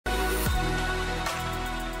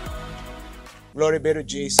Glory be to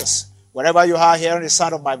Jesus. Wherever you are hearing the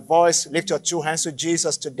sound of my voice, lift your two hands to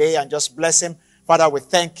Jesus today and just bless him. Father, we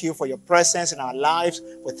thank you for your presence in our lives.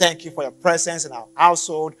 We thank you for your presence in our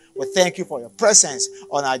household. We thank you for your presence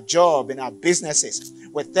on our job, in our businesses.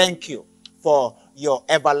 We thank you for your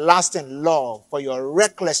everlasting love, for your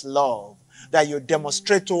reckless love that you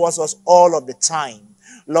demonstrate towards us all of the time.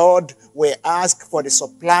 Lord, we ask for the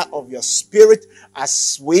supply of your spirit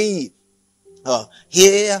as we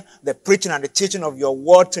hear the preaching and the teaching of your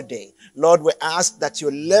word today. Lord, we ask that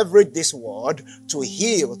you leverage this word to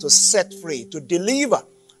heal, to set free, to deliver.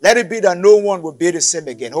 Let it be that no one will be the same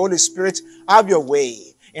again. Holy Spirit, have your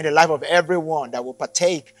way in the life of everyone that will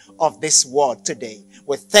partake of this word today.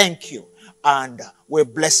 We thank you and we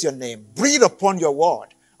bless your name. Breathe upon your word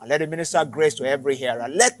and let it minister grace to every hearer.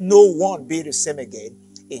 Let no one be the same again.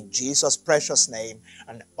 In Jesus' precious name.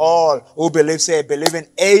 And all who believe say, believing,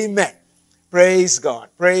 amen. Praise God.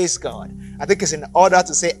 Praise God. I think it's in order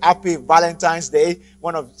to say happy Valentine's Day,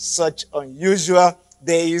 one of such unusual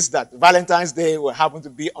days that Valentine's Day will happen to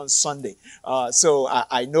be on Sunday. So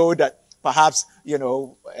I know that perhaps,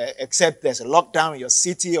 except there's a lockdown in your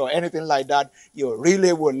city or anything like that, you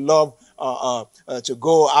really would love to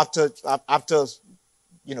go after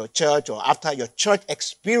church or after your church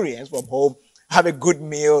experience from home, have a good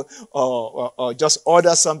meal or just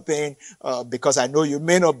order something because I know you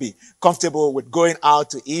may not be comfortable with going out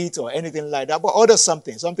to eat or anything like that, but order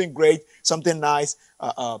something great, something nice.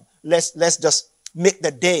 Let's just make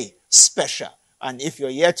the day special. And if you're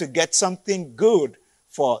here to get something good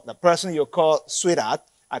for the person you call sweetheart,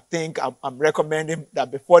 I think I'm recommending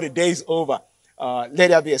that before the day is over, let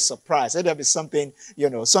there be a surprise. Let there be something,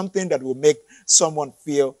 something that will make someone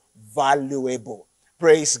feel valuable.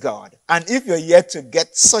 Praise God. And if you're yet to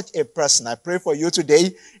get such a person, I pray for you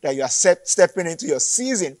today that you are stepping into your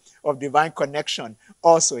season of divine connection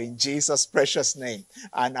also in Jesus' precious name.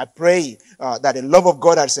 And I pray that the love of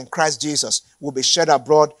God that is in Christ Jesus will be shed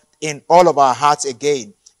abroad in all of our hearts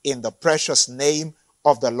again in the precious name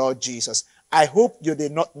of the Lord Jesus. I hope you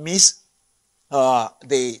did not miss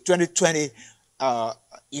the 2020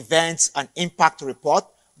 events and impact report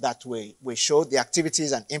that we showed, the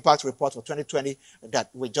activities and impact report for 2020 that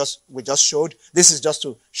we just showed. This is just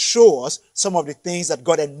to show us some of the things that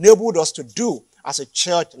God enabled us to do as a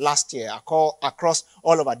church last year across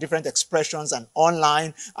all of our different expressions and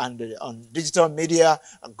online and on digital media.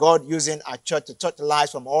 God using our church to touch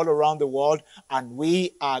lives from all around the world, and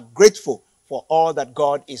we are grateful for all that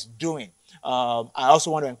God is doing. I also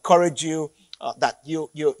want to encourage you that you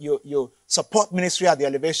support ministry at the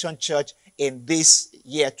Elevation Church in this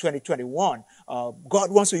year 2021. God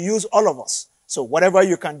wants to use all of us. So whatever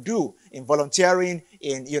you can do in volunteering,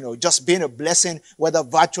 in just being a blessing, whether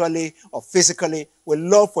virtually or physically, we'd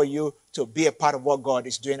love for you to be a part of what God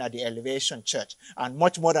is doing at the Elevation Church. And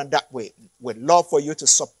much more than that, we'd love for you to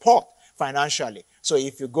support financially. So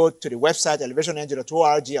if you go to the website,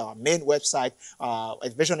 elevationng.org, our main website,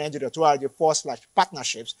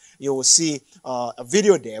 elevationng.org/partnerships, you will see a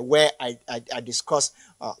video there where I discuss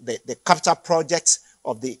the capital projects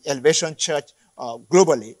of the Elevation Church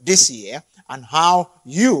globally this year and how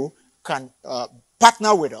you can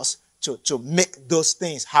partner with us to make those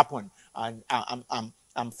things happen. And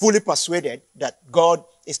I'm fully persuaded that God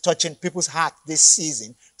is touching people's heart this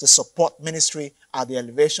season to support ministry at the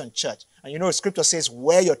Elevation Church. And Scripture says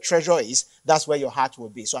where your treasure is, that's where your heart will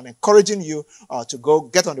be. So I'm encouraging you to go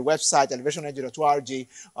get on the website,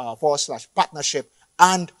 elevationng.org/partnership,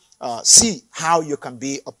 and see how you can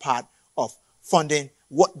be a part of funding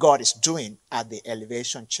what God is doing at the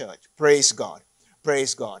Elevation Church. Praise God.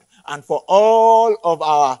 Praise God. And for all of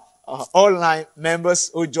our online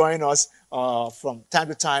members who join us from time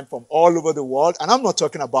to time from all over the world, and I'm not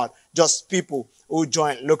talking about just people who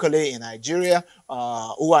join locally in Nigeria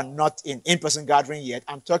who are not in in-person gathering yet.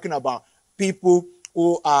 I'm talking about people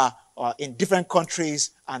who are in different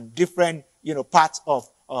countries and different parts of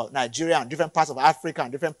Nigeria and different parts of Africa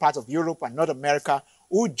and different parts of Europe and North America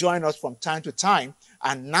who join us from time to time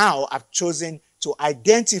and now have chosen to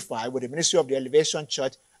identify with the ministry of the Elevation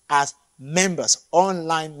Church as members,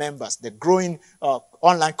 online members, the growing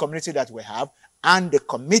online community that we have, and the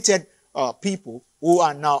committed people who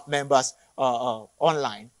are now members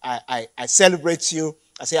online. I celebrate you.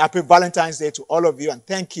 I say happy Valentine's Day to all of you, and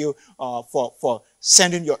thank you for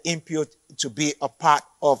sending your input to be a part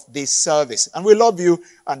of this service. And we love you,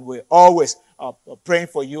 and we're always praying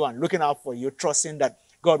for you and looking out for you, trusting that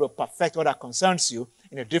God will perfect what that concerns you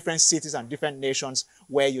in the different cities and different nations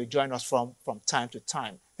where you join us from time to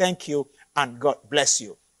time. Thank you, and God bless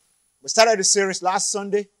you. We started the series last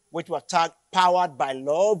Sunday, which was tagged Powered by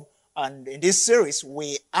Love. And in this series,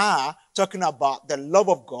 we are talking about the love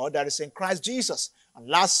of God that is in Christ Jesus. And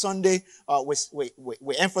last Sunday,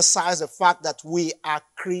 we emphasized the fact that we are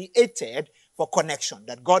created for connection,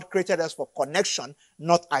 that God created us for connection,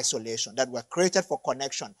 not isolation, that we're created for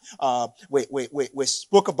connection. We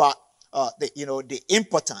spoke about the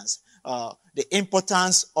importance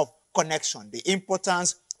of connection, the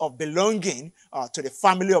importance of belonging to the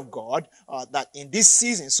family of God, that in this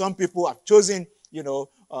season, some people have chosen,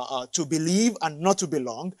 to believe and not to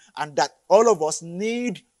belong, and that all of us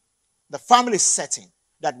need the family setting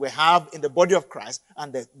that we have in the body of Christ,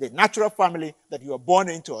 and the natural family that you are born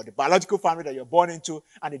into, or the biological family that you're born into,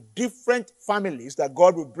 and the different families that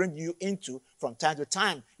God will bring you into from time to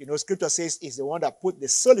time. Scripture says is the one that put the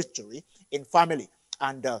solitary in family.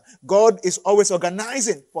 And God is always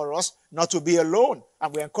organizing for us not to be alone.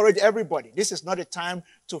 And we encourage everybody. This is not a time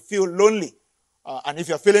to feel lonely. And if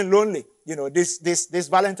you're feeling lonely, this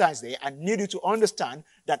Valentine's Day, I need you to understand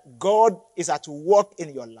that God is at work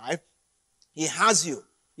in your life. He has you,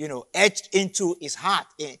 etched into his heart,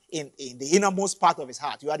 in the innermost part of his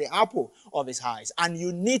heart. You are the apple of his eyes. And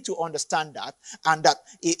you need to understand that, and that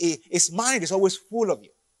his mind is always full of you.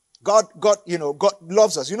 God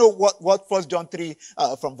loves us. You know what 1 John 3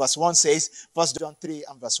 from verse 1 says? 1 John 3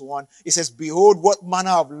 and verse 1. It says, behold, what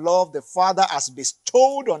manner of love the Father has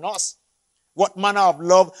bestowed on us. What manner of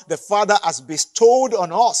love the Father has bestowed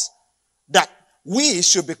on us, that we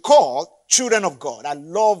should be called children of God. I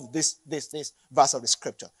love this verse of the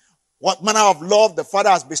scripture. What manner of love the Father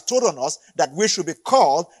has bestowed on us, that we should be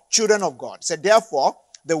called children of God. It said, therefore,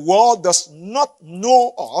 the world does not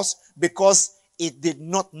know us because it did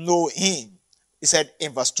not know him. He said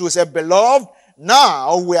in verse 2, he said, beloved,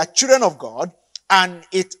 now we are children of God, and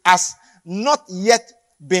it has not yet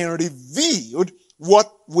been revealed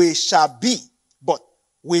what we shall be. But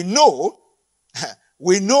we know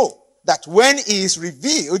that when he is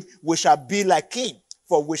revealed, we shall be like him,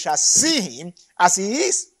 for we shall see him as he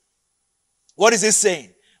is. What is he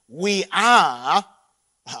saying? We are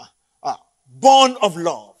born of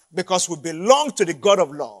love because we belong to the God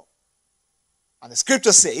of love. And the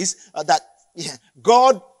scripture says that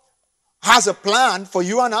God has a plan for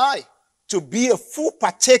you and I to be a full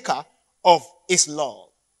partaker of his love,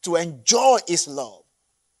 to enjoy his love.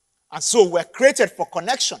 And so we're created for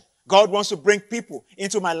connection. God wants to bring people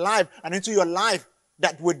into my life and into your life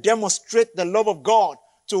that will demonstrate the love of God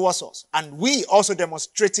towards us. And we also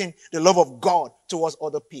demonstrating the love of God towards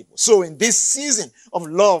other people. So in this season of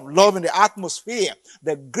love in the atmosphere,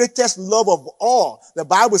 the greatest love of all, the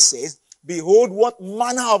Bible says, behold, what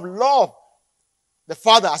manner of love the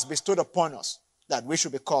Father has bestowed upon us, that we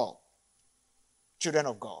should be called children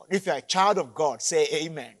of God. If you're a child of God, say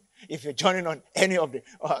amen. If you're joining on any of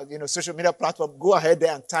the social media platform, go ahead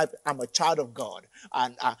there and type, I'm a child of God,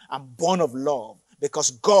 and I'm born of love,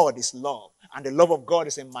 because God is love, and the love of God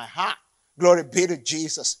is in my heart. Glory be to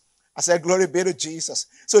Jesus. I said, glory be to Jesus.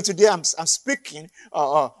 So today I'm speaking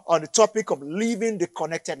on the topic of living the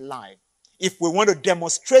connected life. If we want to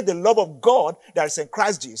demonstrate the love of God that is in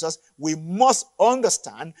Christ Jesus, we must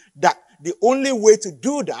understand that the only way to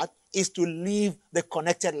do that is to live the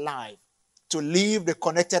connected life. To live the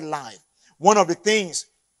connected life. One of the things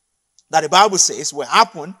that the Bible says will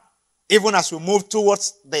happen even as we move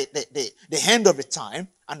towards the end of the time,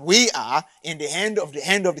 and we are in the end of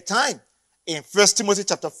the time. In 1 Timothy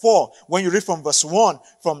chapter 4, when you read from verse 1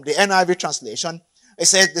 from the NIV translation, it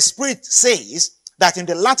says, the Spirit says that in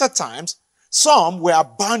the latter times, some will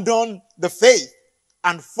abandon the faith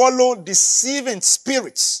and follow deceiving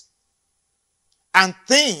spirits and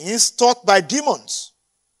things taught by demons.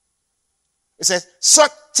 It says,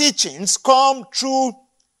 such teachings come through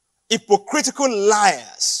hypocritical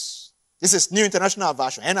liars. This is New International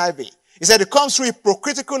Version, NIV. It said, it comes through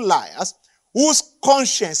hypocritical liars whose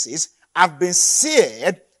consciences have been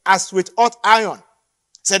seared as with hot iron. It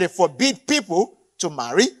said, they forbid people to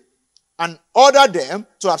marry and order them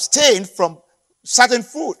to abstain from certain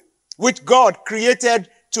food, which God created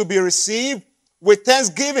to be received with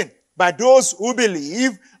thanksgiving by those who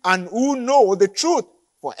believe and who know the truth.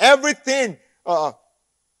 For everything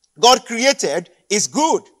God created is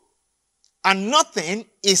good, and nothing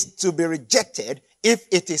is to be rejected if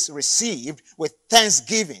it is received with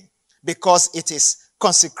thanksgiving, because it is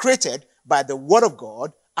consecrated by the word of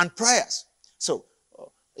God and prayers. So,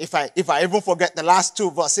 if I even forget the last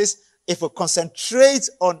two verses, if we concentrate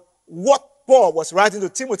on what Paul was writing to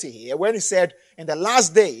Timothy here, when he said, in the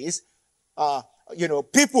last days,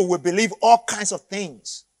 people will believe all kinds of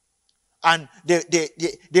things. And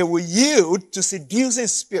they will yield to seducing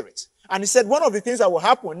spirits. And he said one of the things that will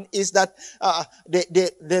happen is that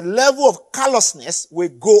the level of callousness will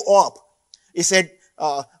go up. He said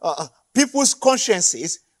people's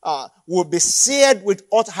consciences will be seared with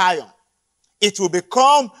hot iron. It will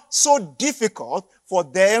become so difficult for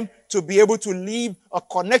them to be able to live a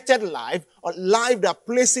connected life, a life that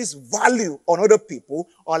places value on other people,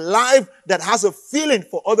 a life that has a feeling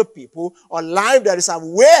for other people, a life that is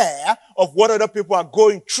aware of what other people are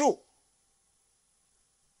going through.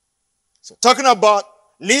 So talking about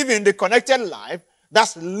living the connected life,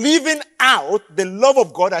 that's living out the love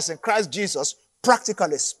of God as in Christ Jesus,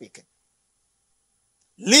 practically speaking.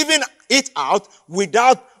 Living it out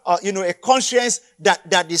without, a conscience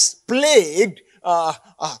that is plagued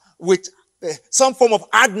with some form of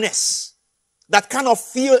hardness, that cannot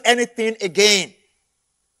feel anything again.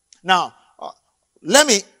 Now, let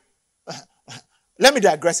me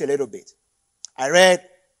digress a little bit. I read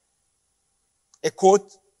a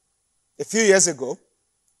quote a few years ago.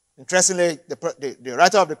 Interestingly, the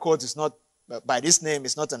writer of the quote is not, by this name,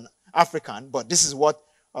 is not an African, but this is what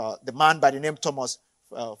the man by the name Thomas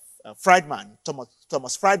Friedman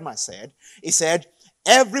said. He said,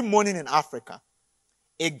 every morning in Africa,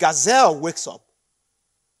 a gazelle wakes up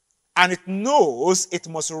and it knows it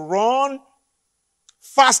must run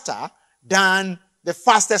faster than the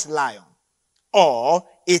fastest lion or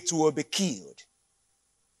it will be killed.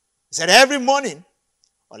 He said every morning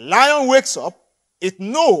a lion wakes up, it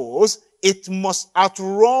knows it must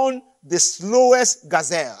outrun the slowest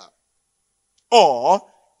gazelle or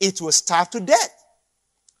it will starve to death.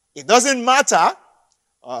 It doesn't matter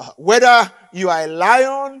whether you are a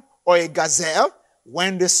lion or a gazelle.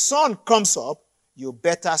 When the sun comes up, you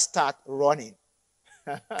better start running.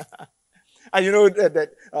 And you know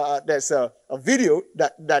that there's a video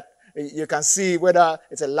that you can see whether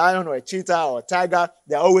it's a lion or a cheetah or a tiger.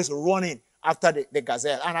 They're always running after the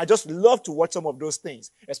gazelle. And I just love to watch some of those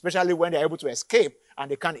things, especially when they're able to escape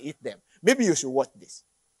and they can't eat them. Maybe you should watch this.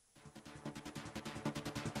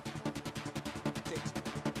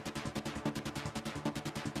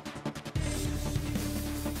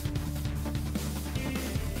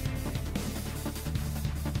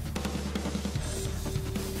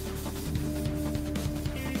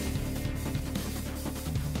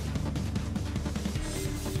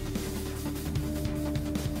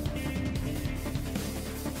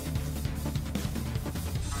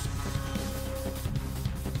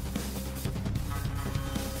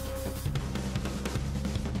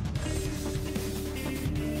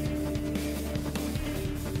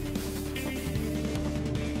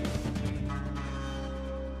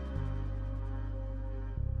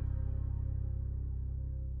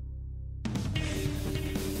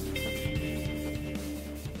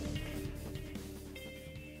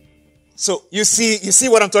 So you see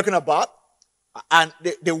what I'm talking about, and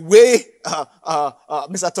the way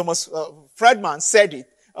Mr. Thomas Friedman said it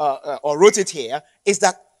or wrote it here is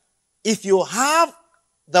that if you have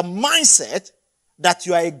the mindset that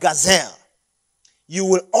you are a gazelle, you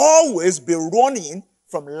will always be running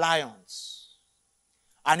from lions.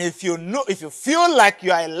 And if you feel like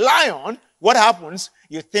you are a lion, what happens?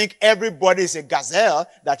 You think everybody is a gazelle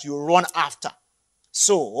that you run after.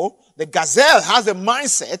 So the gazelle has a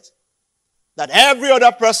mindset that every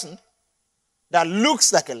other person that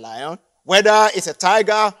looks like a lion, whether it's a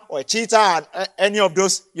tiger or a cheetah and any of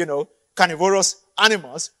those, carnivorous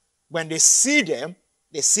animals, when they see them,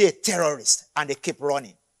 they see a terrorist and they keep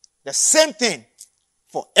running. The same thing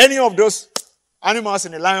for any of those animals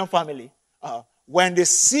in the lion family. When they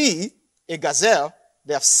see a gazelle,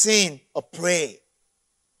 they have seen a prey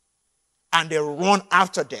and they run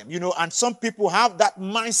after them. And some people have that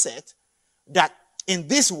mindset that in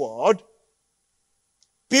this world,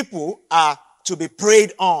 people are to be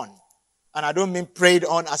preyed on. And I don't mean preyed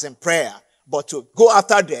on as in prayer, but to go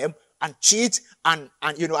after them and cheat and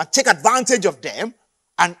take advantage of them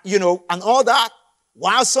and all that.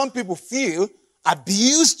 While some people feel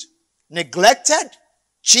abused, neglected,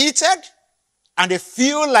 cheated, and they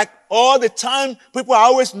feel like all the time people are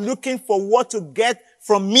always looking for what to get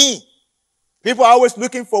from me. People are always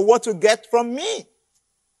looking for what to get from me.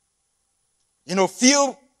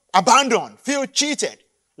 Feel abandoned, feel cheated.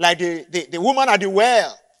 Like the woman at the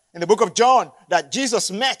well in the book of John that Jesus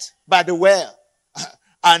met by the well.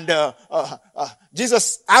 And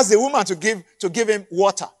Jesus asked the woman to give him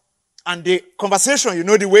water. And the conversation,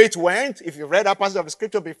 the way it went, if you've read that passage of the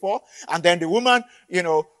scripture before. And then the woman,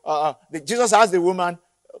 Jesus asked the woman,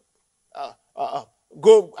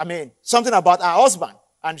 something about her husband.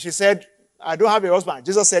 And she said, I don't have a husband.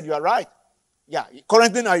 Jesus said, you are right. Yeah,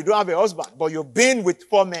 currently now you don't have a husband, but you've been with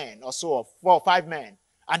 4 men or so, or 4 or 5 men.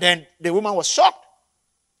 And then the woman was shocked.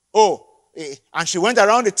 Oh, and she went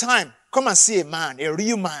around the time, come and see a man, a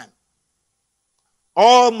real man.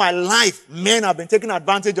 All my life, men have been taking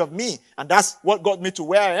advantage of me, and that's what got me to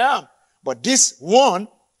where I am. But this one,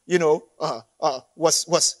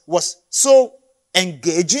 was so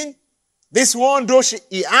engaging. This one, though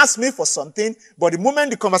he asked me for something, but the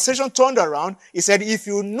moment the conversation turned around, he said, if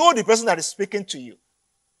you know the person that is speaking to you,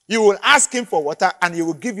 you will ask him for water, and he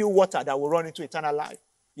will give you water that will run into eternal life.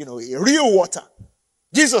 Real water.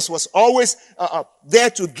 Jesus was always there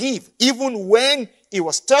to give, even when he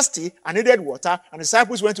was thirsty and needed water, and the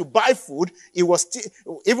disciples went to buy food.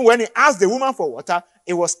 Even when he asked the woman for water,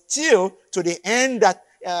 it was still to the end that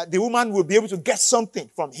the woman would be able to get something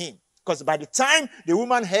from him. Because by the time the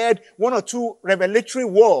woman heard one or two revelatory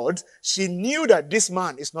words, she knew that this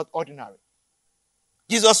man is not ordinary.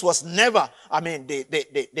 Jesus was never,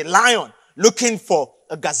 the lion looking for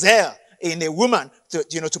a gazelle in a woman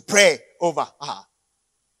to pray over her.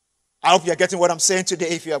 I hope you're getting what I'm saying today.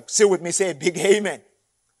 If you're still with me, say a big amen.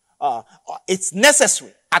 It's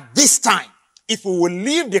necessary at this time, if we will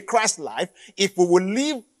live the Christ life, if we will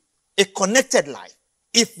live a connected life,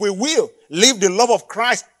 if we will live the love of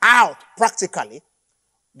Christ out practically,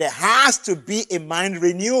 there has to be a mind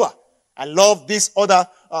renewal. I love this other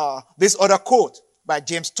quote by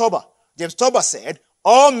James Tober. James Tober said,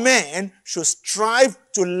 all men should strive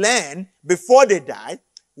to learn before they die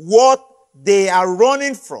what they are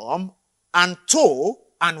running from and to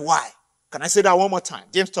and why. Can I say that one more time?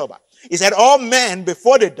 James Tober. He said, all men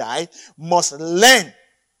before they die must learn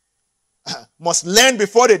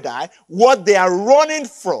before they die what they are running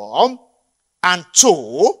from and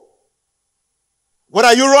to. What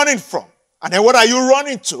are you running from? And then what are you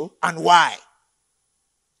running to and why?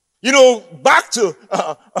 Back to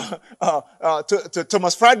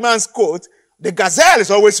Thomas Friedman's quote, the gazelle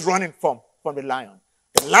is always running from the lion.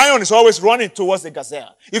 The lion is always running towards the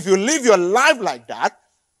gazelle. If you live your life like that,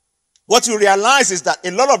 what you realize is that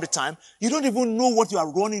a lot of the time, you don't even know what you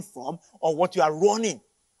are running from or what you are running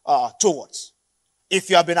towards. If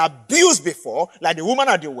you have been abused before, like the woman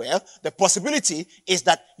at the well, the possibility is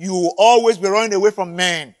that you will always be running away from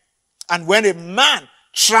men. And when a man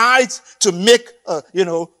tries to make, a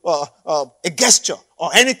gesture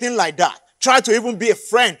or anything like that, try to even be a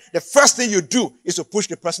friend, the first thing you do is to push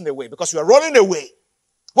the person away because you are running away.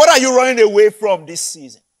 What are you running away from this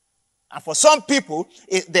season? And for some people,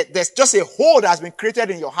 there's just a hole that has been created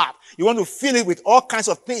in your heart. You want to fill it with all kinds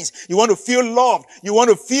of things. You want to feel loved. You want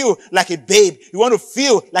to feel like a babe. You want to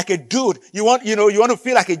feel like a dude. You want to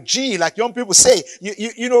feel like a G, like young people say.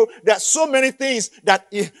 There are so many things that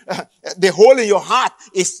the hole in your heart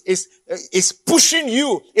is pushing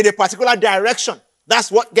you in a particular direction.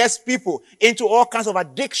 That's what gets people into all kinds of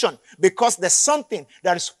addiction because there's something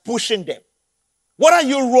that is pushing them. What are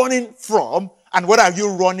you running from and what are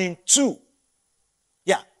you running to?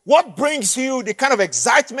 Yeah. What brings you the kind of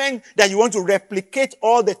excitement that you want to replicate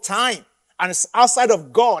all the time and it's outside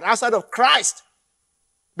of God, outside of Christ?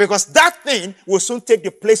 Because that thing will soon take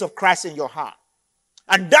the place of Christ in your heart.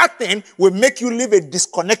 And that thing will make you live a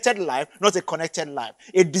disconnected life, not a connected life.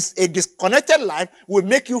 A disconnected life will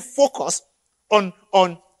make you focus on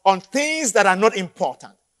things that are not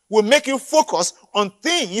important. Will make you focus on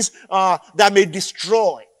things that may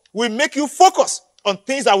destroy. Will make you focus on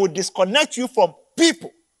things that will disconnect you from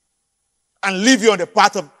people and leave you on the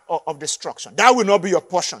path of destruction. That will not be your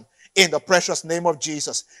portion in the precious name of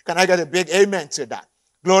Jesus. Can I get a big amen to that?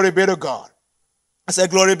 Glory be to God. I say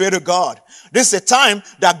glory be to God. This is a time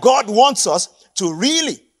that God wants us to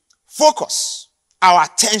really focus our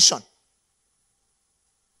attention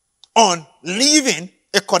on living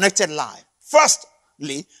a connected life.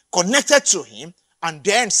 Firstly, connected to Him, and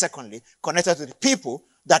then secondly, connected to the people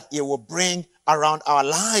that He will bring around our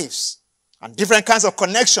lives. And different kinds of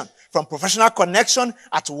connection, from professional connection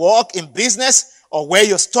at work, in business, or where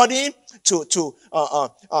you're studying,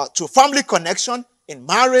 to family connection, in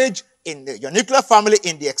marriage, in your nuclear family,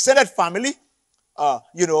 in the extended family,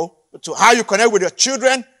 to how you connect with your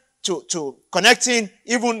children, to connecting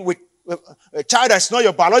even with a child that's not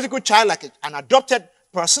your biological child, like an adopted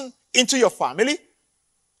person, into your family,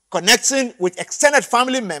 connecting with extended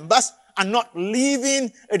family members, and not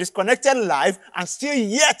living a disconnected life and still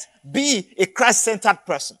yet be a Christ-centered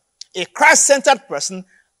person. A Christ-centered person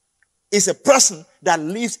is a person that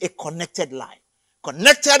lives a connected life.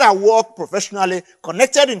 Connected at work professionally,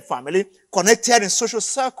 connected in family, connected in social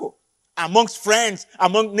circle, amongst friends,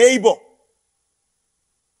 among neighbors.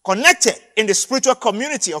 Connected in the spiritual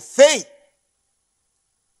community of faith.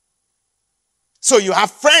 So you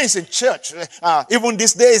have friends in church. Even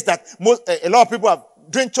these days that a lot of people are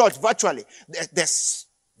doing church virtually. There's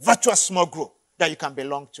virtual small group that you can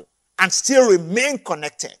belong to. and still remain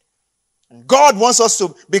connected. And God wants us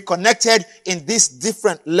to be connected in these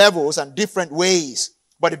different levels and different ways.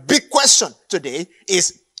 But the big question today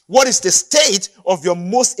is, what is the state of your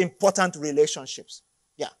most important relationships?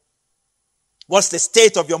 Yeah. What's the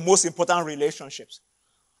state of your most important relationships?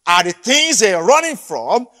 Are the things that you're running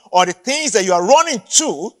from or the things that you are running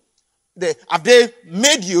to, have they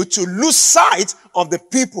made you to lose sight of the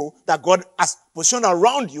people that God has positioned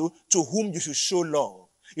around you to whom you should show love?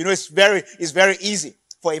 You know, it's very easy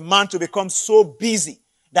for a man to become so busy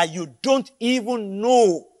that you don't even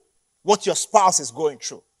know what your spouse is going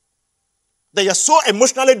through. That you're so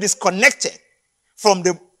emotionally disconnected from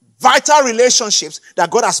the vital relationships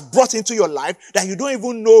that God has brought into your life that you don't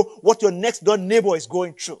even know what your next door neighbor is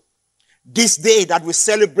going through. This day that we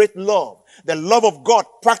celebrate love, the love of God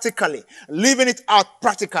practically, living it out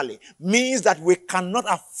practically, means that we cannot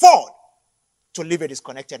afford to live a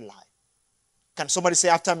disconnected life. Can somebody say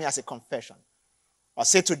after me as a confession? Or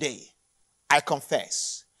say today, I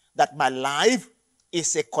confess that my life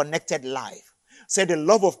is a connected life. Say the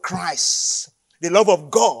love of Christ, the love of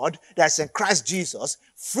God that's in Christ Jesus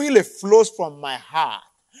freely flows from my heart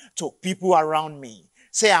to people around me.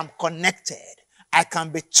 Say I'm connected. I can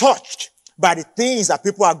be touched by the things that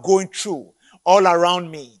people are going through all around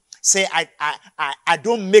me. Say I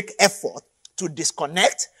don't make effort to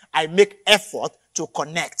disconnect. I make effort to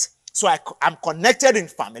connect. So I'm connected in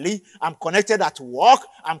family. I'm connected at work.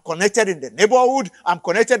 I'm connected in the neighborhood. I'm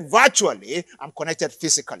connected virtually. I'm connected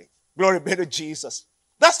physically. Glory be to Jesus.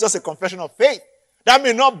 That's just a confession of faith. That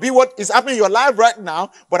may not be what is happening in your life right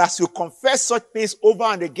now, but as you confess such things over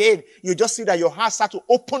and again, you just see that your heart starts to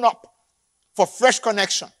open up for fresh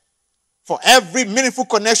connection, for every meaningful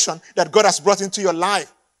connection that God has brought into your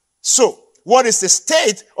life. So, what is the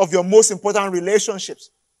state of your most important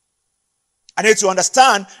relationships? I need to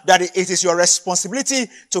understand that it is your responsibility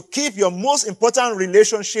to keep your most important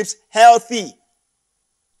relationships healthy.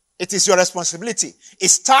 It is your responsibility. It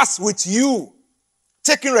starts with you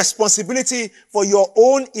taking responsibility for your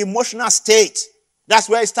own emotional state. That's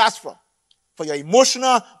where it starts from. For your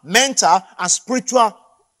emotional, mental, and spiritual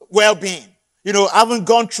well-being. You know, I haven't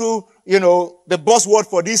gone through, the buzzword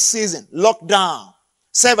for this season. Lockdown,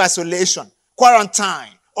 self-isolation,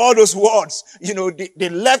 quarantine. All those words,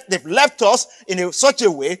 they've left us in such a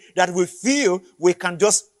way that we feel we can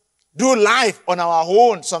just do life on our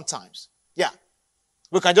own sometimes. Yeah.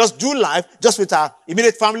 We can just do life just with our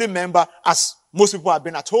immediate family member, as most people have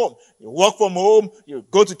been at home. You work from home, you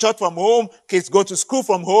go to church from home, kids go to school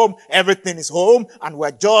from home, everything is home, and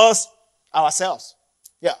we're just ourselves.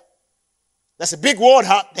 Yeah. There's a big word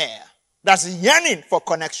out there. That's a yearning for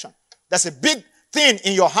connection. That's a big thing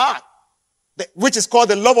in your heart, which is called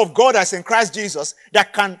the love of God that's in Christ Jesus,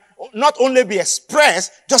 that can not only be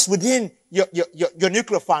expressed just within your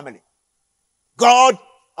nuclear family. God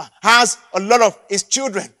has a lot of his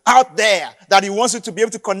children out there that he wants you to be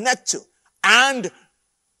able to connect to and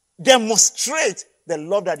demonstrate the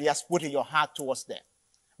love that he has put in your heart towards them.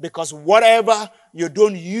 Because whatever you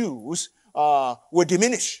don't use will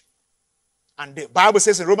diminish. And the Bible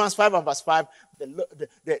says in Romans 5 and verse 5,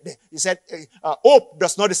 he said, hope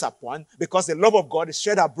does not disappoint because the love of God is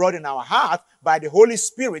shed abroad in our heart by the Holy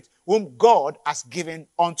Spirit whom God has given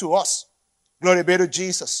unto us. Glory be to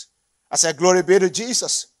Jesus. I said, glory be to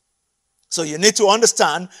Jesus. So you need to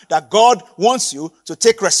understand that God wants you to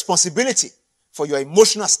take responsibility for your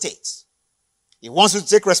emotional state. He wants you to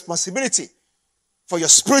take responsibility for your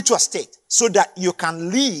spiritual state so that you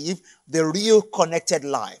can live the real connected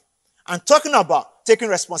life. I'm talking about taking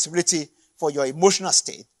responsibility for your emotional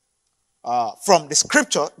state from the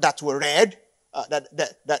scripture that we read,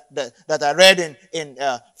 that I read in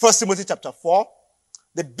 1 Timothy chapter 4.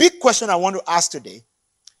 The big question I want to ask today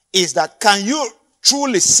is that can you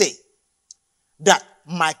truly say that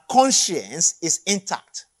my conscience is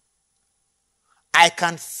intact? I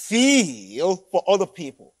can feel for other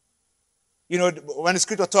people. When the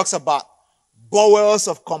scripture talks about bowels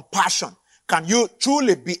of compassion, can you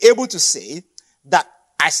truly be able to say that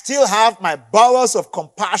I still have my bowels of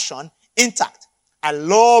compassion intact? I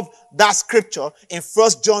love that scripture in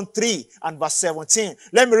 1 John 3 and verse 17.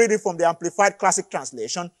 Let me read it from the Amplified Classic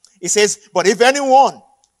Translation. It says, but if anyone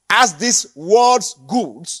has these world's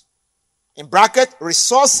goods, in bracket,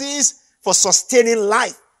 resources for sustaining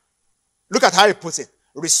life. Look at how he puts it.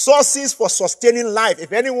 Resources for sustaining life.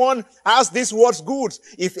 If anyone has these world's goods,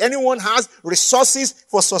 if anyone has resources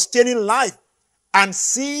for sustaining life and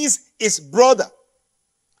sees his brother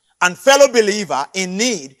and fellow believer in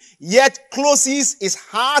need, yet closes his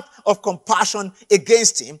heart of compassion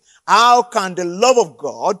against him, how can the love of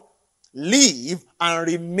God live and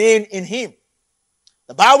remain in him?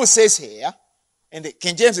 The Bible says here, in the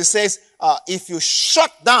King James, it says, if you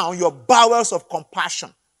shut down your bowels of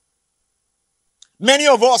compassion. Many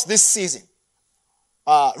of us this season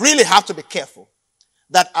really have to be careful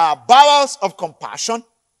that our bowels of compassion,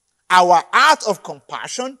 our heart of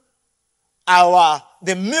compassion,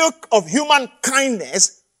 the milk of human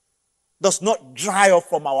kindness does not dry up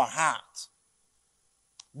from our heart.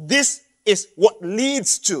 This is what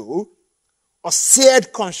leads to a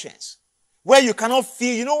seared conscience, where you cannot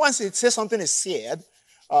feel, once it says something is seared,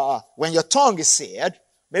 when your tongue is seared,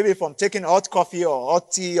 maybe from taking hot coffee or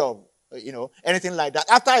hot tea or, anything like that,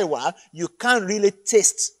 after a while, you can't really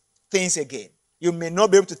taste things again. You may not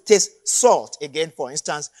be able to taste salt again, for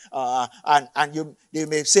instance, and they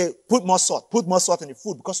may say, put more salt in the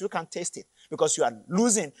food, because you can't taste it, because you are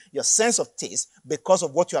losing your sense of taste because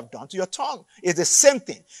of what you have done to your tongue. It's the same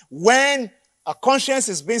thing. When a conscience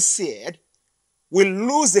is being seared, we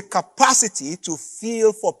lose the capacity to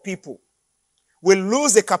feel for people. We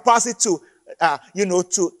lose the capacity to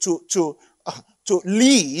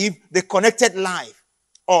live the connected life,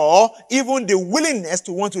 or even the willingness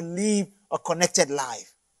to want to live a connected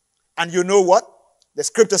life. And you know what? The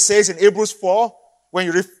scripture says in Hebrews 4, when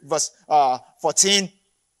you read verse 14,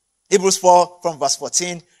 Hebrews 4 from verse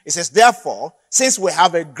 14, it says, therefore, since we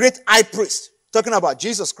have a great high priest, talking about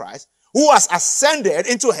Jesus Christ, who has ascended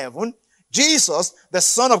into heaven, Jesus, the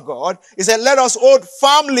Son of God, he said, let us hold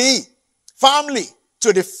firmly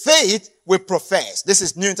to the faith we profess. This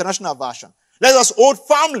is New International Version. Let us hold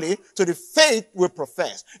firmly to the faith we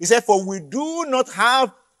profess. He said, for we do not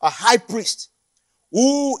have a high priest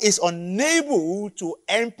who is unable to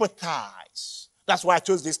empathize. That's why I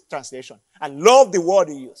chose this translation. I love the word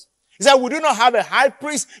he used. He said, we do not have a high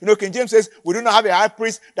priest. King James says, we do not have a high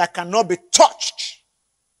priest that cannot be touched.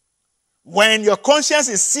 When your conscience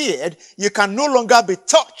is seared, you can no longer be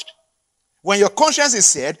touched. When your conscience is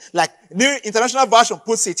seared, like New International Version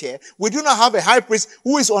puts it here, we do not have a high priest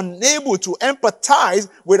who is unable to empathize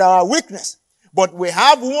with our weakness. But we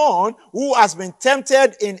have one who has been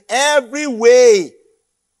tempted in every way,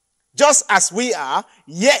 just as we are,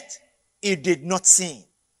 yet he did not sin.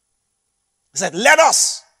 He said, let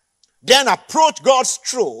us then approach God's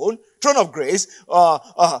throne of grace,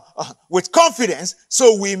 with confidence,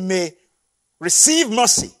 so we may receive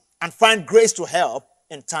mercy and find grace to help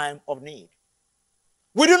in time of need.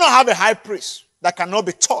 We do not have a high priest that cannot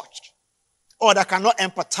be touched or that cannot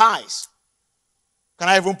empathize. Can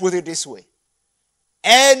I even put it this way?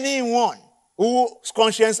 Anyone whose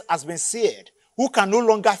conscience has been seared, who can no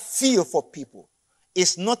longer feel for people,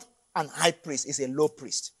 is not an high priest, is a low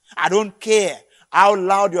priest. I don't care how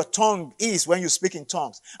loud your tongue is when you speak in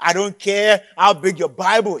tongues. I don't care how big your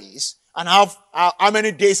Bible is and how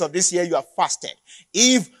many days of this year you have fasted.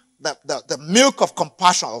 If the milk of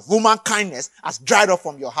compassion, of human kindness, has dried up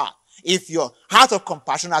from your heart, if your heart of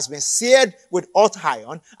compassion has been seared with hot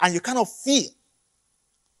iron and you cannot feel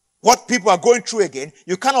what people are going through again,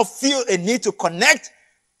 you cannot feel a need to connect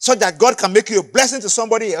so that God can make you a blessing to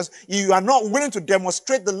somebody else, you are not willing to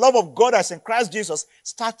demonstrate the love of God as in Christ Jesus,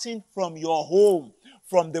 starting from your home,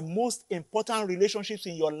 from the most important relationships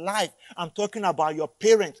in your life. I'm talking about your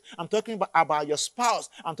parents. I'm talking about your spouse.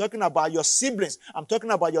 I'm talking about your siblings. I'm talking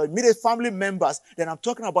about your immediate family members. Then I'm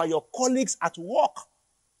talking about your colleagues at work.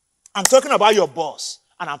 I'm talking about your boss.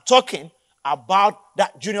 And I'm talking about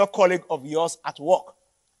that junior colleague of yours at work.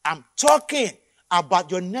 I'm talking about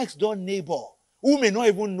your next door neighbor who may not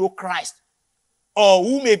even know Christ, or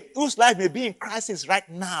whose life may be in crisis right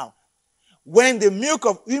now. When the milk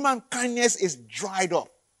of human kindness is dried up,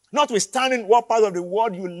 notwithstanding what part of the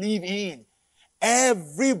world you live in,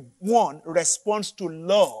 everyone responds to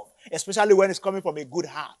love, especially when it's coming from a good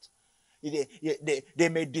heart. They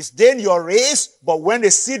may disdain your race, but when they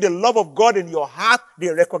see the love of God in your heart, they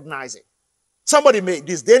recognize it. Somebody may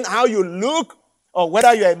disdain how you look, or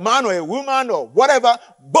whether you're a man or a woman or whatever,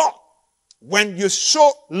 but when you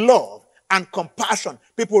show love and compassion,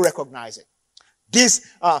 people recognize it.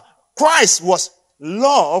 Christ was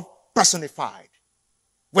love personified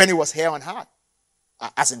when he was here on earth,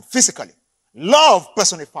 as in physically. Love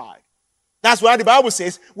personified. That's why the Bible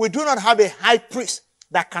says we do not have a high priest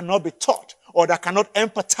that cannot be taught or that cannot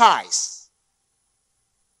empathize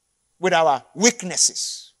with our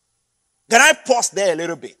weaknesses. Can I pause there a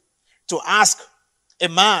little bit to ask a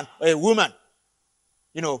man or a woman,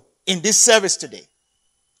 in this service today,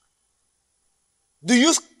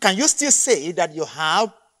 can you still say that you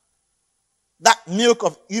have that milk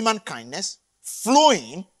of human kindness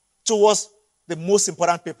flowing towards the most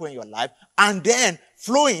important people in your life, and then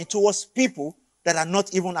flowing towards people that are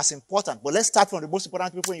not even as important? But let's start from the most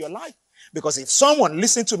important people in your life. Because if someone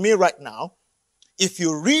listening to me right now if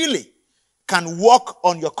you really can work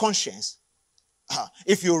on your conscience,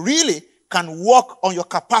 if you really can work on your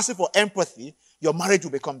capacity for empathy, your marriage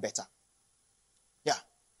will become better. Yeah.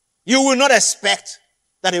 You will not expect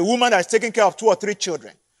that a woman that is taking care of 2 or 3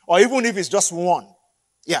 children, or even if it's just one,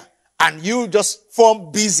 yeah, and you just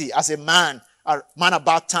form busy as a man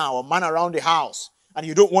about town or man around the house, and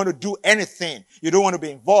you don't want to do anything, you don't want to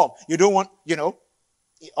be involved, you don't want,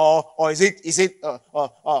 or is it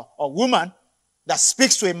a woman that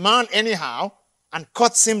speaks to a man anyhow and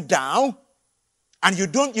cuts him down, and you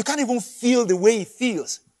can't even feel the way he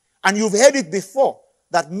feels. And you've heard it before,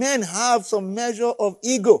 that men have some measure of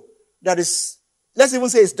ego that is, let's even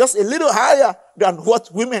say it's just a little higher than what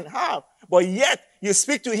women have. But yet, you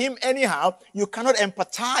speak to him anyhow, you cannot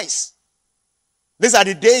empathize. These are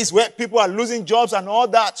the days where people are losing jobs and all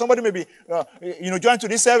that. Somebody may be, joining to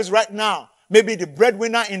this service right now. Maybe the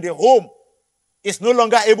breadwinner in the home is no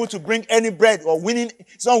longer able to bring any bread or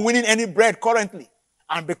it's not winning any bread currently.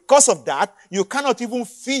 And because of that, you cannot even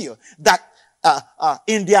feel that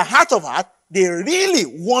in their heart of heart, they really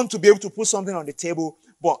want to be able to put something on the table,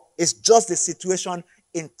 but it's just the situation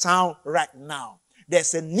in town right now.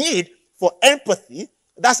 There's a need for empathy.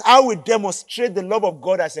 That's how we demonstrate the love of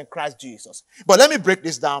God as in Christ Jesus. But let me break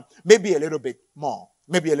this down maybe a little bit more,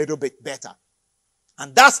 maybe a little bit better.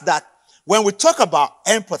 And that's that when we talk about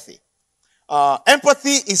empathy,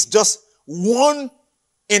 empathy is just one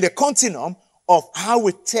in the continuum of how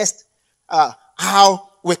we test how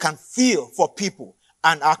we can feel for people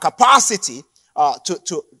and our capacity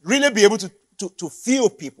to really be able to feel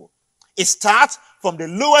people. It starts from the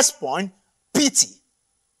lowest point, pity,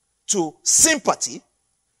 to sympathy,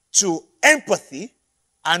 to empathy,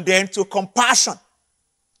 and then to compassion.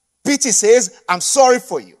 Pity says, I'm sorry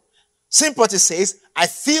for you. Sympathy says, I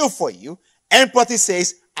feel for you. Empathy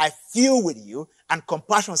says, I feel with you. And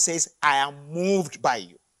compassion says, I am moved by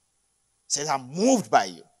you. It says, I'm moved by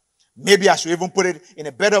you. Maybe I should even put it in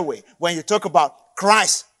a better way. When you talk about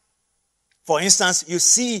Christ, for instance, you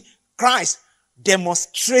see Christ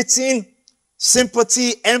demonstrating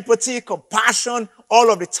sympathy, empathy, compassion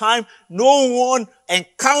all of the time. No one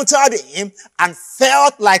encountered him and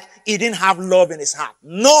felt like he didn't have love in his heart.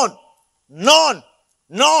 None. None.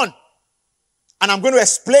 None. And I'm going to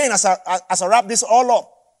explain as I wrap this all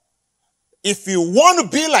up. If you want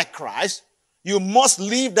to be like Christ, you must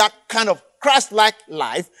live that kind of Christ-like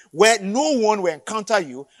life where no one will encounter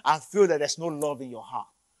you and feel that there's no love in your heart.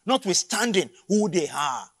 Notwithstanding who they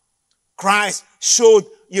are. Christ showed,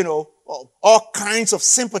 all kinds of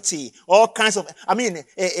sympathy, all kinds of,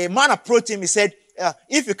 a man approached him, he said,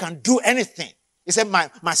 if you can do anything, he said,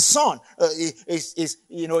 my son is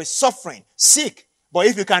suffering, sick, but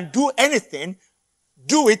if you can do anything,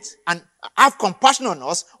 do it and have compassion on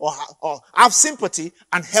us or have sympathy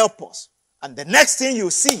and help us. And the next thing you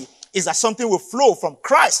see is that something will flow from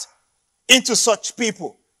Christ into such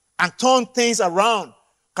people and turn things around.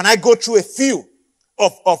 Can I go through a few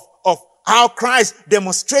of how Christ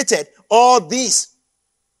demonstrated all this?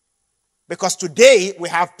 Because today we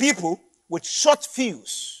have people with short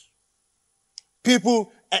fuse.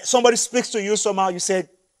 People, somebody speaks to you somehow, you said,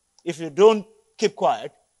 if you don't keep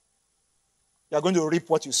quiet, you're going to reap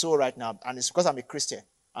what you sow right now. And it's because I'm a Christian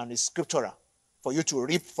and it's scriptural for you to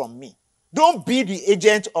reap from me. Don't be the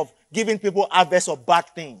agent of giving people harvest of bad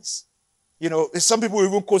things. Some people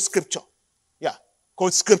even quote scripture. Yeah,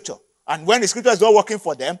 quote scripture. And when the scripture is not working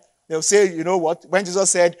for them, they'll say, you know what? When Jesus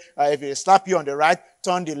said, if they slap you on the right,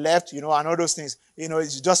 turn the left, and all those things,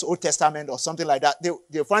 it's just Old Testament or something like that.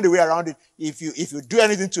 They'll find a way around it. If you do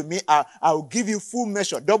anything to me, I will give you full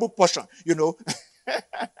measure, double portion,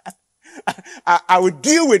 I will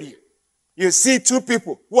deal with you. You see two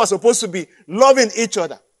people who are supposed to be loving each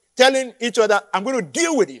other, telling each other, I'm going to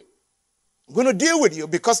deal with you. I'm going to deal with you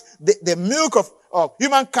because the milk of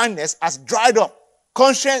human kindness has dried up.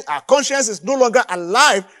 Our conscience is no longer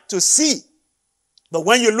alive to see. But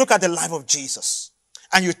when you look at the life of Jesus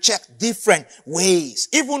and you check different ways,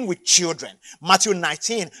 even with children, Matthew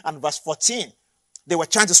 19 and verse 14, they were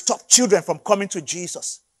trying to stop children from coming to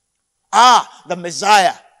Jesus. The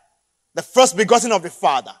Messiah, the first begotten of the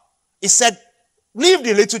Father. He said, leave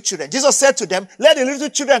the little children. Jesus said to them, let the little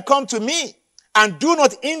children come to me and do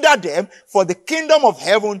not hinder them, for the kingdom of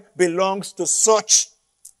heaven belongs to such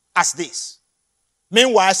as this.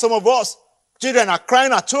 Meanwhile, some of us, children are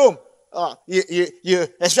crying at home.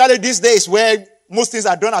 Especially these days where most things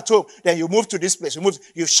are done at home. Then you move to this place.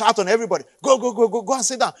 You shout on everybody. Go and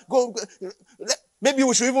sit down. Go. Maybe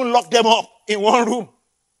we should even lock them up in one room.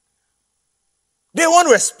 They want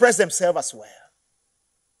to express themselves as well.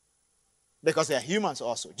 Because they are humans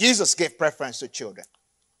also. Jesus gave preference to children.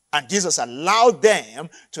 And Jesus allowed them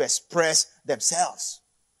to express themselves.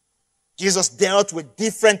 Jesus dealt with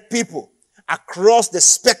different people across the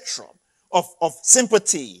spectrum of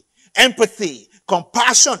sympathy, empathy,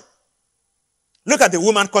 compassion. Look at the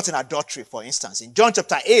woman caught in adultery, for instance. In John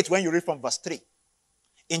chapter 8, when you read from verse 3.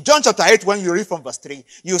 In John chapter 8, when you read from verse 3,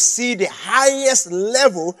 you see the highest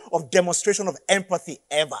level of demonstration of empathy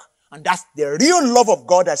ever. And that's the real love of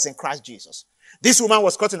God that's in Christ Jesus. This woman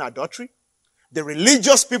was caught in adultery. The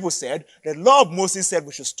religious people said, the law of Moses said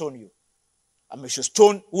we should stone you. And we should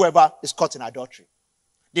stone whoever is caught in adultery.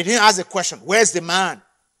 They didn't ask the question, where's the man?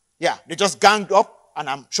 Yeah, they just ganged up, and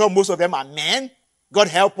I'm sure most of them are men. God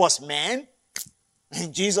help us, men.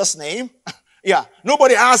 In Jesus' name. Yeah,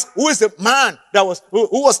 nobody asked, who is the man that was, who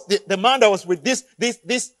was the man that was with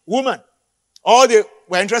this woman? All they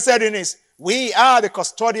were interested in is, we are the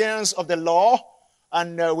custodians of the law,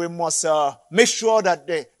 and we must make sure that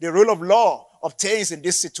the rule of law obtains in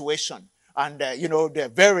this situation. And, they're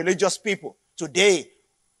very religious people. Today,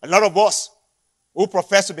 a lot of us who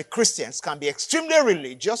profess to be Christians can be extremely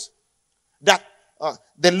religious, that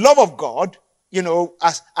the love of God,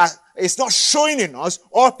 as it's not showing in us.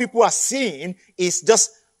 All people are seeing is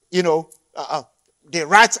just, the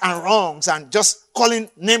rights and wrongs and just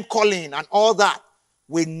name calling and all that.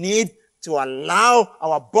 We need to allow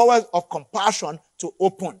our bowels of compassion to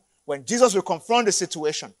open. When Jesus will confront the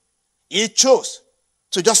situation, he chose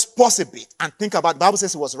to just pause a bit and think about, the Bible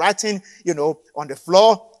says he was writing, on the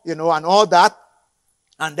floor, and all that.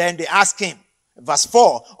 And then they asked him, verse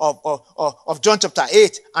 4 of John chapter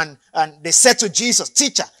 8, and they said to Jesus,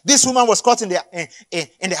 teacher, this woman was caught in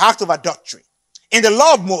the act of adultery. In the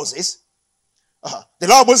law of Moses,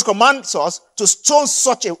 commands us to stone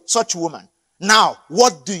such woman. Now,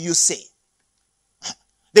 what do you say?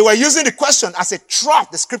 They were using the question as a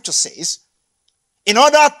trap, the scripture says, in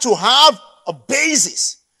order to have a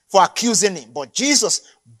basis for accusing him. But Jesus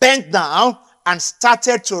bent down and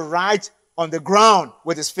started to write on the ground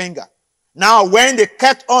with his finger. Now, when they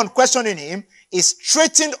kept on questioning him, he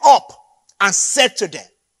straightened up and said to them,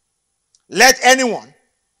 let anyone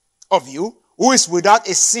of you who is without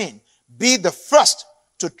a sin be the first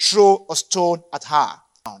to throw a stone at her.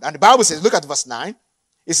 And the Bible says, look at verse 9.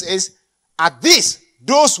 It says, at this,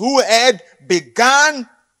 those who had began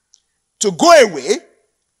to go away,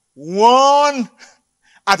 one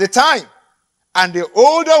at a time, and the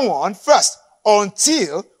older one first,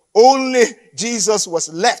 until only Jesus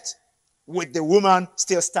was left with the woman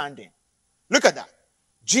still standing. Look at that.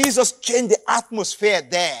 Jesus changed the atmosphere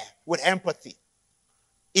there with empathy.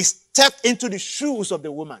 He stepped into the shoes of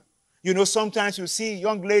the woman. Sometimes you see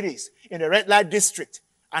young ladies in the red light district,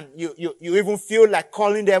 and you even feel like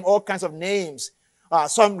calling them all kinds of names.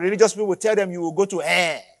 Some religious people will tell them you will go to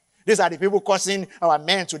hell. These are the people causing our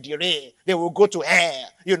men to derail. They will go to hell.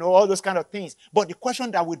 All those kind of things. But the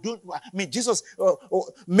question that we do, Jesus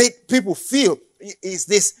made people feel is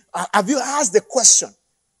this. Have you asked the question,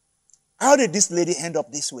 how did this lady end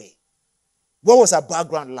up this way? What was her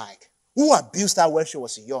background like? Who abused her when she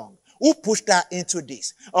was young? Who pushed her into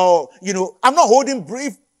this? I'm not holding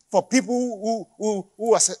brief for people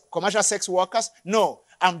who are commercial sex workers. No,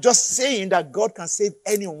 I'm just saying that God can save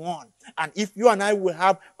anyone. And if you and I will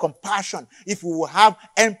have compassion, if we will have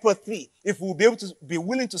empathy, if we will be able to be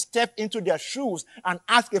willing to step into their shoes and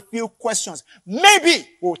ask a few questions, maybe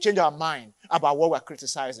we'll change our mind about what we're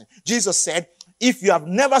criticizing. Jesus said, if you have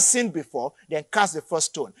never sinned before, then cast the first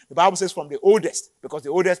stone. The Bible says from the oldest, because the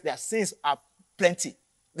oldest, their sins are plenty.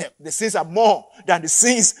 The sins are more than the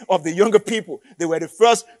sins of the younger people. They were the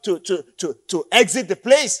first to exit the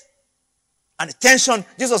place. And the tension,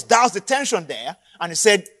 Jesus doused the tension there, and he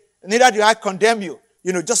said, neither do I condemn you.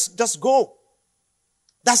 Just go.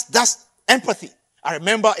 That's empathy. I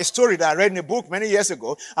remember a story that I read in a book many years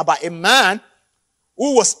ago about a man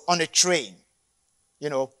who was on a train,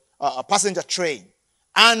 a passenger train.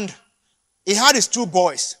 And he had his two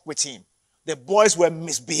boys with him. The boys were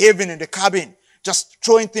misbehaving in the cabin, just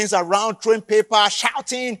throwing things around, throwing paper,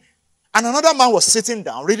 shouting. And another man was sitting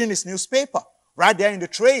down reading his newspaper right there in the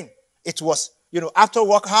train. It was, after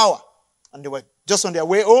work hour. And they were just on their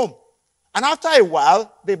way home. And after a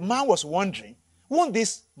while, the man was wondering, won't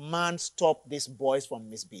this man stop these boys from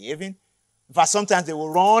misbehaving? In fact, sometimes they will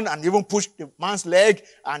run and even push the man's leg,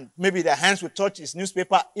 and maybe their hands will touch his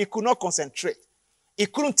newspaper. He could not concentrate. He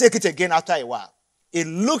couldn't take it again after a while. He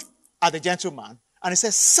looked at the gentleman and he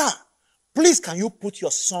said, sir, please, can you put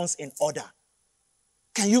your sons in order?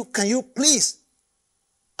 Can you please?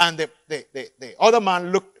 And the other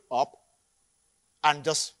man looked up and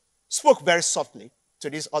just spoke very softly to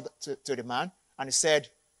the man, and he said,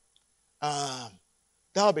 that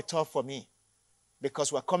will be tough for me.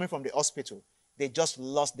 because we're coming from the hospital. They just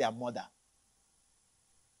lost their mother.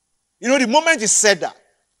 You know, the moment he said that,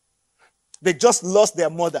 they just lost their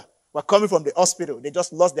mother. We're coming from the hospital. They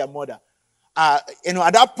just lost their mother. At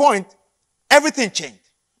that point, everything changed.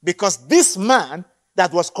 Because this man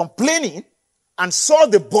that was complaining and saw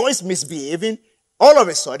the boys misbehaving, all of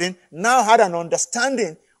a sudden, now had an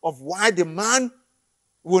understanding of why the man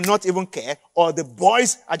will not even care, or the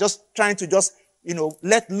boys are just trying to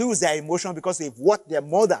let loose their emotion because they've watched their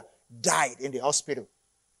mother died in the hospital.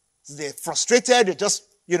 So they're frustrated,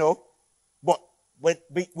 but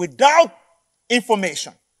without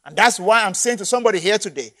information. And that's why I'm saying to somebody here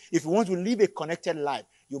today, if you want to live a connected life,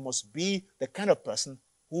 you must be the kind of person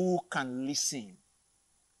who can listen.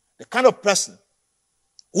 The kind of person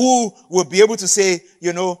who will be able to say,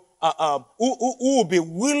 who will be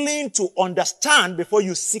willing to understand before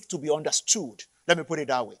you seek to be understood. Let me put it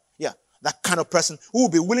that way. Yeah, that kind of person who will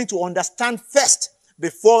be willing to understand first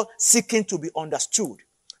before seeking to be understood.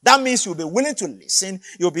 That means you'll be willing to listen.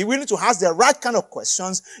 You'll be willing to ask the right kind of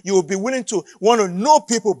questions. You'll be willing to want to know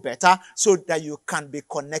people better so that you can be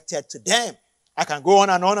connected to them. I can go on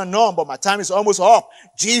and on and on, but my time is almost up.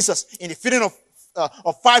 Jesus, in the feeding of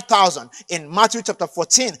 5,000 in Matthew chapter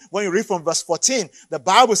 14, when you read from verse 14, the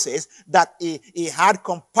Bible says that he had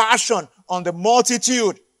compassion on the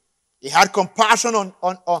multitude. He had compassion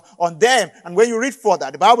on them. And when you read further,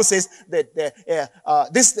 the Bible says that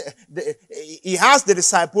he asked the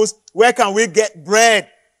disciples, where can we get bread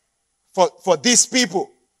for these people?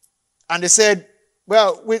 And they said,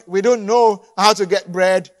 well, we don't know how to get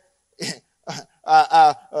bread.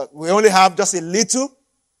 We only have just a little.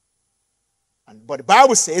 But the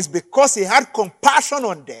Bible says, because he had compassion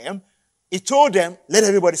on them, he told them, let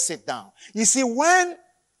everybody sit down. You see, when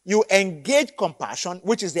you engage compassion,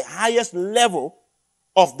 which is the highest level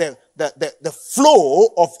of the flow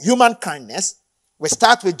of human kindness, we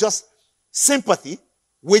start with just sympathy,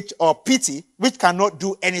 or pity, which cannot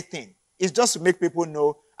do anything. It's just to make people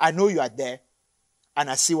know, I know you are there, and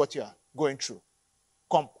I see what you are going through.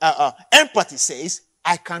 Empathy says,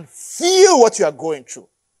 I can feel what you are going through.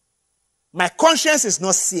 My conscience is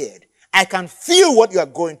not seared. I can feel what you are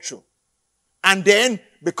going through. And then,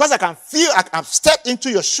 because I can feel, I've stepped into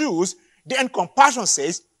your shoes, then compassion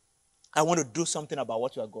says, I want to do something about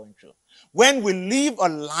what you are going through. When we live a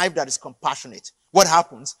life that is compassionate, what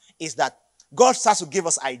happens is that God starts to give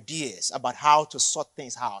us ideas about how to sort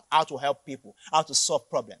things out, how to help people, how to solve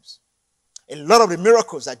problems. A lot of the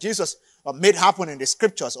miracles that Jesus made happen in the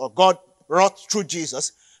scriptures, or God wrought through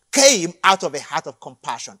Jesus, came out of a heart of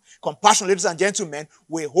compassion. Compassion, ladies and gentlemen,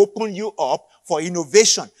 will open you up for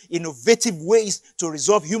innovation, innovative ways to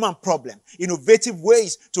resolve human problem, innovative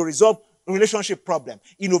ways to resolve relationship problem,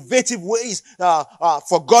 innovative ways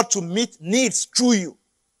for God to meet needs through you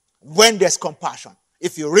when there's compassion.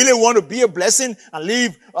 If you really want to be a blessing and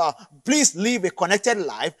live, please live a connected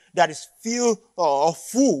life that is filled or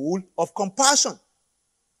full of compassion.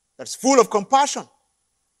 That's full of compassion.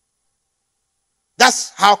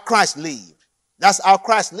 That's how Christ lived. That's how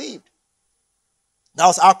Christ lived. That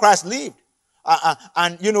was how Christ lived.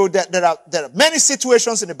 And there are many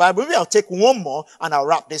situations in the Bible. Maybe I'll take one more and I'll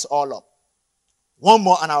wrap this all up. One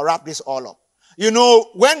more and I'll wrap this all up.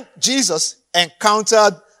 When Jesus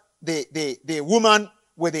encountered the woman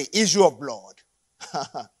with the issue of blood,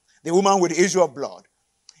 the woman with the issue of blood,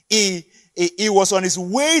 he was on his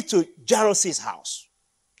way to Jairus' house.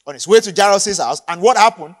 On his way to Jairus' house, and what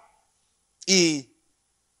happened? A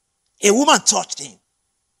woman touched him.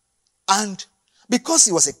 And because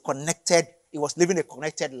he was living a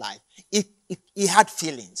connected life, he had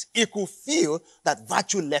feelings. He could feel that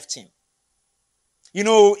virtue left him.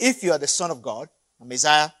 If you are the Son of God, the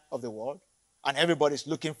Messiah of the world, and everybody's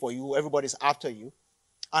looking for you, everybody's after you,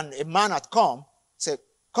 and a man had come, said,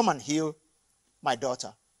 come and heal my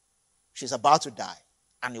daughter. She's about to die.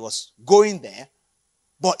 And he was going there.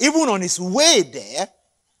 But even on his way there,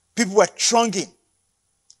 people were thronging.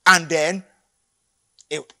 And then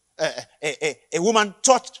a woman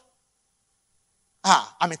touched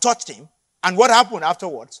him. And what happened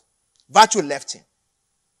afterwards? Virtue left him.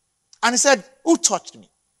 And he said, who touched me?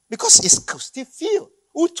 Because he could still feel.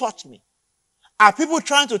 Who touched me? Are people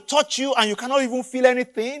trying to touch you and you cannot even feel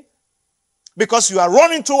anything? Because you are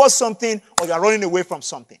running towards something or you are running away from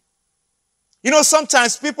something.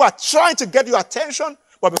 Sometimes people are trying to get your attention,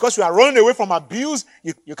 but because you are running away from abuse,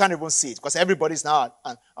 you can't even see it. Because everybody's now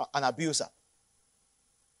an abuser.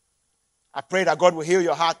 I pray that God will heal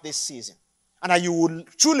your heart this season. And that you will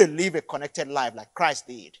truly live a connected life like Christ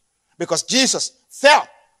did. Because Jesus felt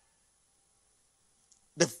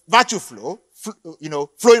the virtue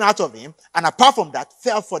flowing out of him. And apart from that,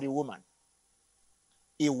 fell for the woman.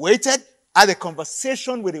 He waited, had a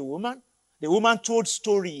conversation with the woman. The woman told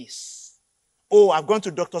stories. Oh, I've gone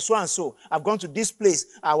to Dr. So-and-so. I've gone to this place.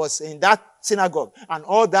 I was in that synagogue. And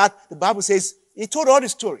all that, the Bible says, he told all the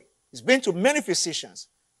story. He's been to many physicians.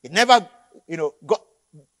 He never, got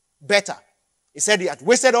better. He said he had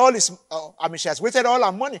wasted all his, she has wasted all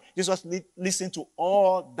her money. Jesus listened to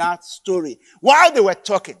all that story. While they were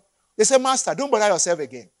talking, they said, Master, don't bother yourself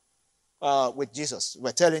again with Jesus.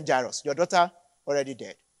 We're telling Jairus, your daughter already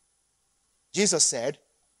dead. Jesus said,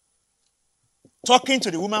 talking to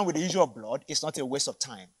the woman with the issue of blood is not a waste of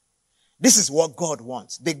time. This is what God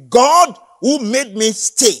wants. The God who made me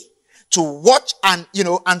stay to watch and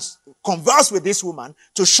converse with this woman,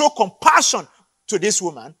 to show compassion to this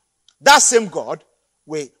woman, that same God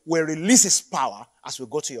will release his power as we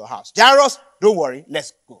go to your house. Jairus, don't worry,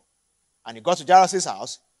 let's go. And he got to Jairus'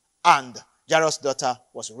 house, and Jairus' daughter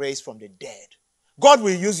was raised from the dead. God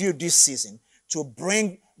will use you this season to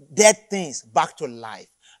bring dead things back to life.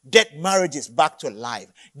 Dead marriages back to life.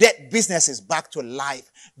 Dead businesses back to life.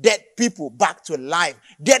 Dead people back to life.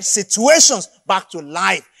 Dead situations back to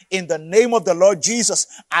life. In the name of the Lord Jesus,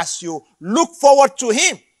 as you look forward to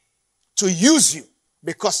him to use you,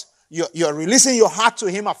 because you're releasing your heart to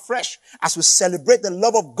him afresh as we celebrate the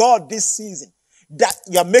love of God this season, that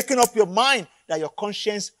you're making up your mind that your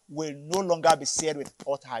conscience will no longer be seared with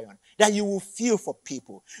hot iron, that you will feel for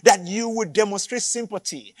people, that you will demonstrate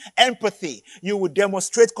sympathy, empathy, you will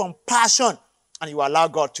demonstrate compassion, and you will allow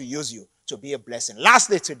God to use you to be a blessing.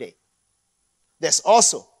 Lastly today, it's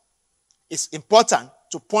important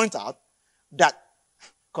to point out that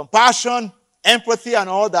compassion, empathy, and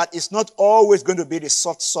all that is not always going to be the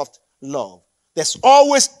soft love. There's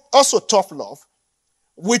always also tough love,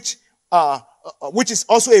 which is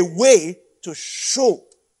also a way to show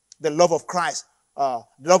the love of Christ, the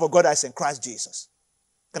love of God that is in Christ Jesus.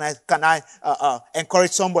 Can I encourage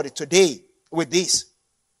somebody today with this?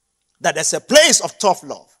 That there's a place of tough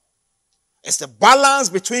love. It's the balance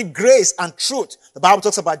between grace and truth. The Bible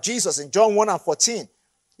talks about Jesus in John 1:14.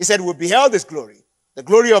 He said, we beheld his glory, the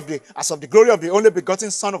glory of the only begotten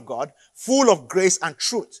Son of God, full of grace and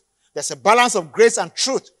truth. There's a balance of grace and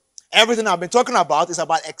truth. Everything I've been talking about is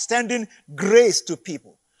about extending grace to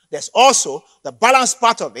people. There's also the balance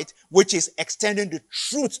part of it, which is extending the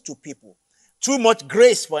truth to people. Too much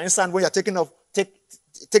grace, for instance, when you're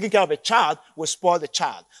taking care of a child, will spoil the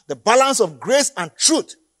child. The balance of grace and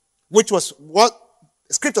truth, which was what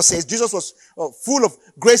Scripture says, Jesus was full of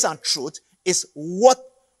grace and truth, is what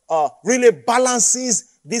really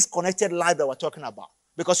balances this connected life that we're talking about.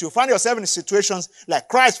 Because you find yourself in situations like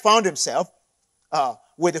Christ found himself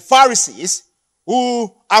with the Pharisees,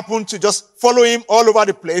 who happened to just follow him all over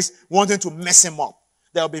the place, wanting to mess him up.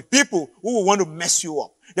 There will be people who will want to mess you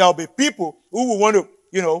up. There will be people who will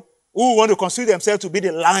want to consider themselves to be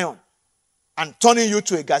the lion and turning you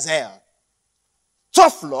to a gazelle.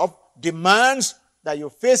 Tough love demands that you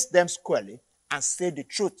face them squarely and say the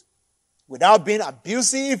truth without being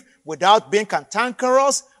abusive, without being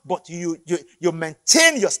cantankerous, but you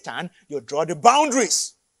maintain your stand, you draw the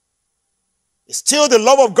boundaries. It's still the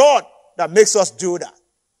love of God that makes us do that.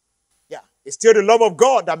 Yeah, it's still the love of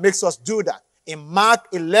God that makes us do that. In Mark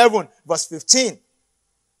 11, verse 15,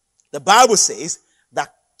 the Bible says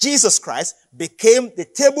that Jesus Christ became the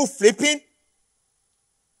table flipping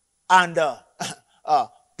and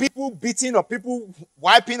people beating or people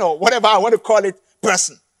wiping or whatever I want to call it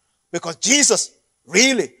person. Because Jesus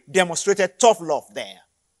really demonstrated tough love there.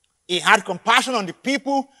 He had compassion on the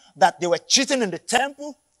people that they were cheating in the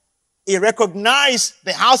temple. He recognized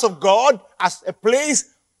the house of God as a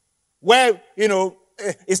place where,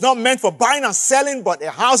 it's not meant for buying and selling, but a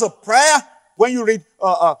house of prayer. When you read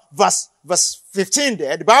verse 15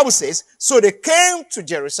 there, the Bible says, so they came to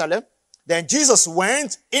Jerusalem. Then Jesus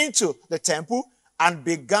went into the temple and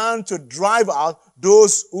began to drive out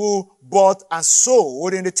those who bought and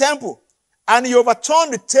sold in the temple. And he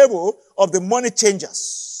overturned the table of the money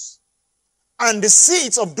changers and the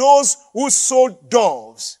seats of those who sold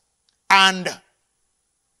doves. And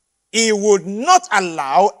he would not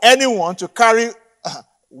allow anyone to carry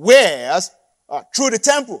wares through the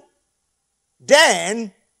temple.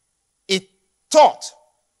 Then he taught,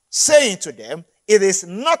 saying to them, is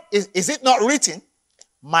it not written,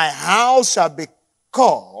 my house shall be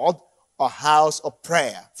called a house of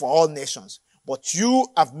prayer for all nations, but you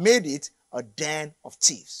have made it a den of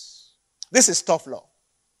thieves. This is tough love.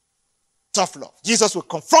 Tough love. Jesus will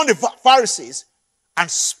confront the Pharisees and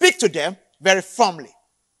speak to them very firmly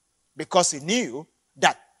because he knew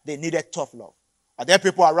that they needed tough love. Are there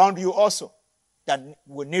people around you also that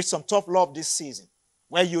will need some tough love this season,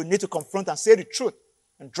 where you need to confront and say the truth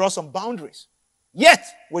and draw some boundaries? yet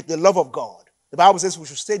with the love of God. The Bible says we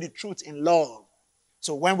should say the truth in love.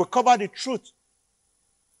 So when we cover the truth,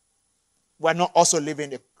 we're not also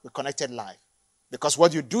living a connected life. Because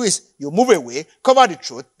what you do is you move away, cover the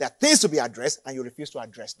truth, there are things to be addressed, and you refuse to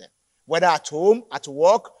address them. Whether at home, at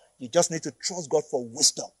work, you just need to trust God for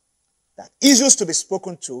wisdom. There are issues to be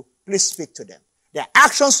spoken to, please speak to them. There are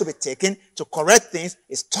actions to be taken to correct things.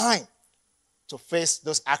 It's time to face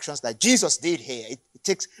those actions that Jesus did here. It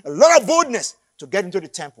takes a lot of boldness to get into the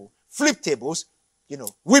temple, flip tables,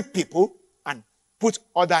 whip people, and put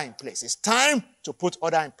order in place. It's time to put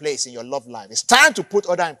order in place in your love life. It's time to put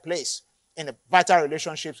order in place in the vital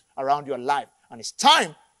relationships around your life. And it's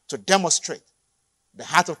time to demonstrate the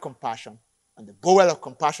heart of compassion and the bowel of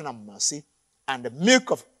compassion and mercy and the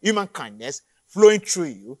milk of human kindness flowing through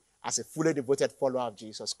you as a fully devoted follower of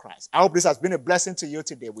Jesus Christ. I hope this has been a blessing to you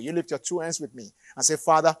today. Will you lift your two hands with me and say,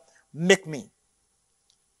 Father, make me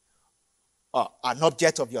an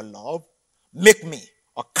object of your love. Make me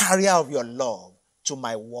a carrier of your love to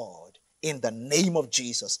my world in the name of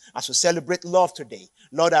Jesus. As we celebrate love today,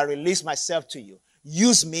 Lord, I release myself to you.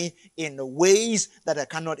 Use me in ways that I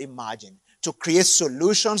cannot imagine to create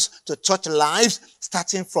solutions to touch lives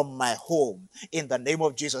starting from my home in the name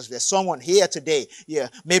of Jesus. There's someone here today. Yeah,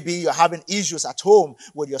 maybe you're having issues at home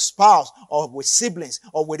with your spouse or with siblings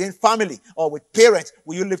or within family or with parents.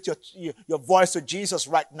 Will you lift your voice to Jesus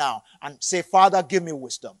right now and say, Father, give me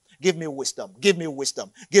wisdom. Give me wisdom. Give me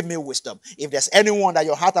wisdom. Give me wisdom. If there's anyone that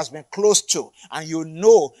your heart has been close to and you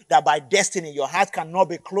know that by destiny your heart cannot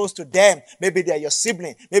be close to them, maybe they're your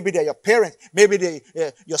sibling, maybe they're your parent, maybe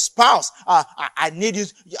they're your spouse. I need you,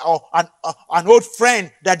 or an old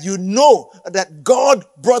friend that you know that God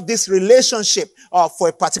brought this relationship for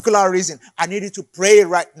a particular reason. I need you to pray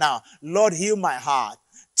right now. Lord, heal my heart.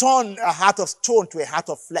 Turn a heart of stone to a heart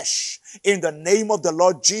of flesh. In the name of the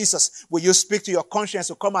Lord Jesus, will you speak to your conscience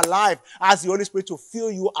to come alive? Ask the Holy Spirit to fill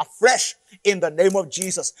you afresh in the name of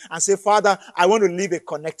Jesus. And say, Father, I want to live a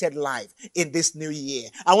connected life in this new year.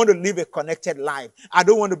 I want to live a connected life. I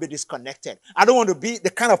don't want to be disconnected. I don't want to be the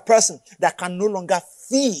kind of person that can no longer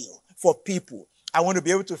feel for people. I want to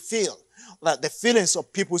be able to feel like the feelings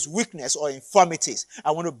of people's weakness or infirmities. I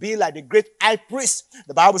want to be like the great high priest.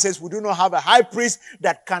 The Bible says we do not have a high priest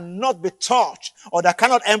that cannot be touched or that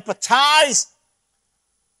cannot empathize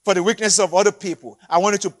for the weaknesses of other people. I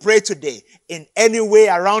want you to pray today in any way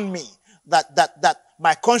around me that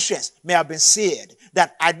my conscience may have been seared,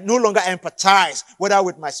 that I no longer empathize, whether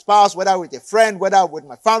with my spouse, whether with a friend, whether with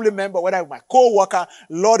my family member, whether with my co-worker.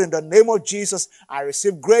 Lord, in the name of Jesus, I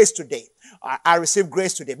receive grace today. I receive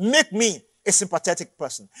grace today. Make me a sympathetic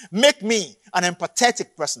person. Make me an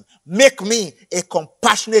empathetic person. Make me a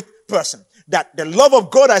compassionate person. That the love of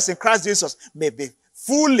God as in Christ Jesus may be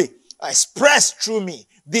fully expressed through me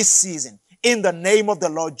this season. In the name of the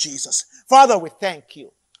Lord Jesus. Father, we thank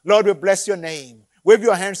you. Lord, we bless your name. Wave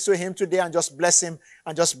your hands to him today and just bless him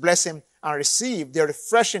and receive the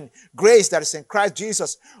refreshing grace that is in Christ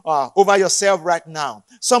Jesus over yourself right now.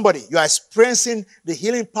 Somebody, you are experiencing the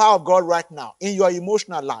healing power of God right now in your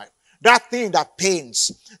emotional life. That thing that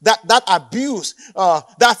pains, that abuse,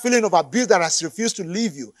 that feeling of abuse that has refused to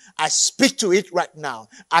leave you, I speak to it right now.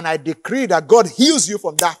 And I decree that God heals you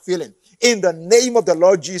from that feeling. In the name of the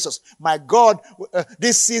Lord Jesus, my God,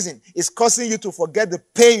 this season is causing you to forget the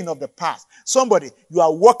pain of the past. Somebody, you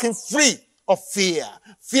are walking free of fear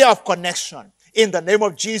of connection. In the name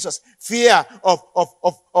of Jesus, fear of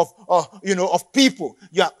people.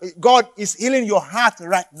 God is healing your heart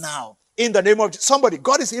right now. In the name of somebody,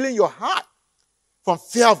 God is healing your heart from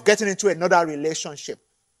fear of getting into another relationship.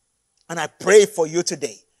 And I pray for you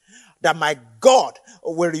today that my God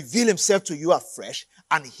will reveal himself to you afresh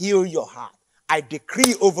and heal your heart. I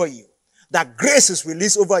decree over you that grace is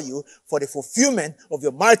released over you for the fulfillment of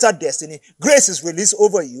your marital destiny. Grace is released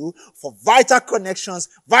over you for vital connections,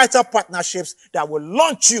 vital partnerships that will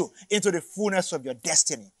launch you into the fullness of your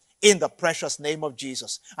destiny in the precious name of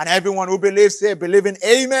Jesus. And everyone who believes, say, believing,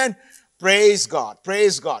 amen. Praise God.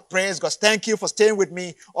 Praise God. Praise God. Thank you for staying with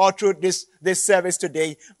me all through this service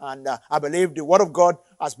today. And I believe the word of God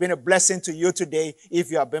has been a blessing to you today.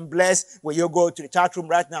 If you have been blessed, will you go to the chat room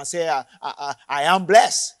right now and say, I am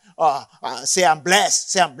blessed. Say, I'm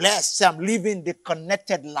blessed. Say, I'm blessed. Say, I'm living the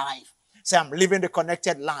connected life. Say, I'm living the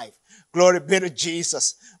connected life. Glory be to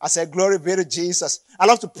Jesus. I said, glory be to Jesus. I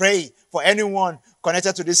love to pray for anyone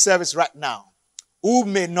connected to this service right now who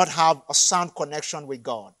may not have a sound connection with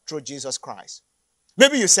God through Jesus Christ.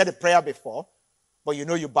 Maybe you said a prayer before, but you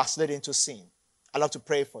know you backslid into sin. I love to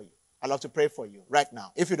pray for you. I love to pray for you right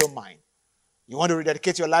now, if you don't mind. You want to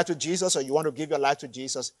rededicate your life to Jesus or you want to give your life to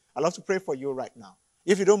Jesus, I love to pray for you right now.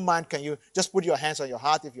 If you don't mind, can you just put your hands on your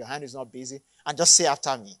heart if your hand is not busy and just say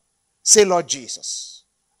after me. Say, Lord Jesus,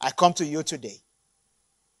 I come to you today.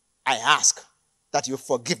 I ask that you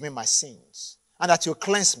forgive me my sins and that you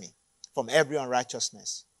cleanse me from every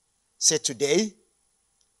unrighteousness. Say, today,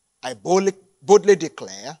 I boldly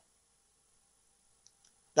declare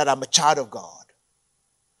that I'm a child of God.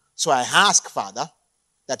 So I ask, Father,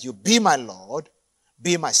 that you be my Lord,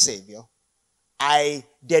 be my Savior. I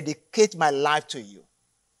dedicate my life to you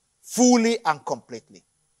fully and completely.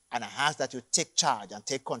 And I ask that you take charge and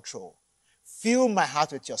take control. Fill my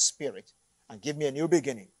heart with your spirit and give me a new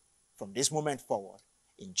beginning from this moment forward.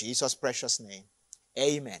 In Jesus' precious name,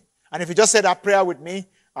 amen. And if you just said that prayer with me,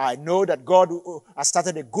 I know that God has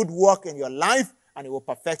started a good work in your life and he will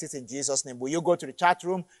perfect it in Jesus' name. Will you go to the chat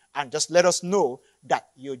room and just let us know that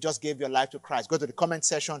you just gave your life to Christ? Go to the comment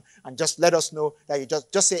section and just let us know that you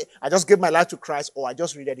just say, I just gave my life to Christ, or I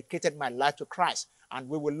just rededicated my life to Christ. And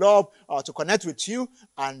we would love to connect with you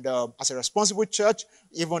and as a responsible church,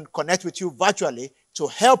 even connect with you virtually to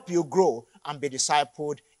help you grow and be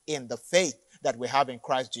discipled in the faith that we have in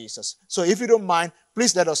Christ Jesus. So if you don't mind,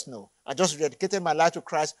 please let us know. I just dedicated my life to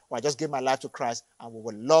Christ, or I just gave my life to Christ, and we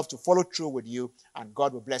would love to follow through with you, and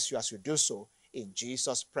God will bless you as you do so in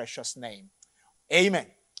Jesus' precious name. Amen.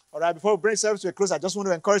 All right, before we bring service to a close, I just want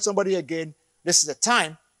to encourage somebody again. This is the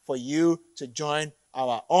time for you to join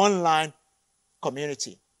our online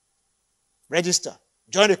community. Register.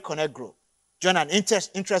 Join the Connect group. Join an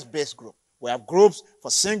interest-based group. We have groups for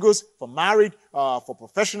singles, for married, for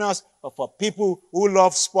professionals, for people who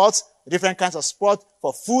love sports, different kinds of sports,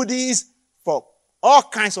 for foodies, for all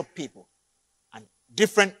kinds of people, and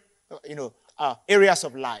different, areas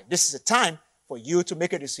of life. This is a time for you to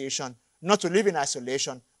make a decision, not to live in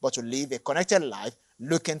isolation, but to live a connected life,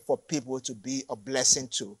 looking for people to be a blessing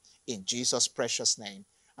to, in Jesus' precious name.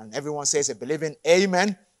 And everyone says a believing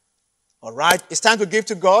amen. All right, it's time to give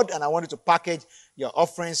to God, and I want you to package your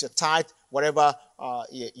offerings, your tithe, whatever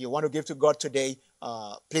you want to give to God today.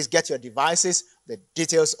 Please get your devices. The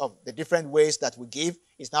details of the different ways that we give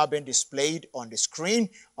is now being displayed on the screen.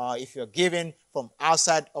 If you're giving from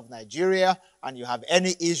outside of Nigeria and you have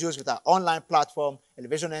any issues with our online platform,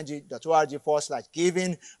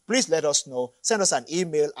 elevationng.org/giving, please let us know. Send us an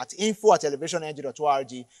email at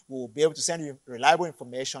info@elevationng.org. We will be able to send you reliable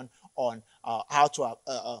information on how to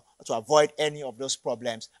avoid any of those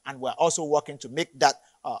problems. And we're also working to make that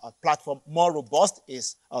platform more robust.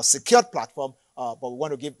 It's a secured platform, but we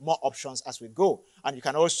want to give more options as we go. And you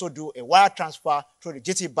can also do a wire transfer through the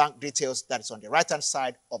GT Bank details that is on the right-hand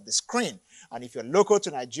side of the screen. And if you're local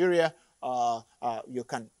to Nigeria, you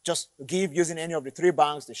can just give using any of the three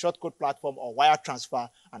banks, the shortcode platform or wire transfer,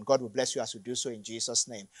 and God will bless you as you do so in Jesus'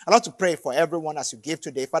 name. I'd like to pray for everyone as you give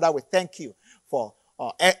today. Father, we thank you for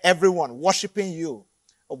everyone worshiping you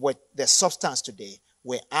with their substance today.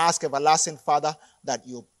 We ask, everlasting Father, that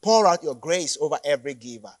you pour out your grace over every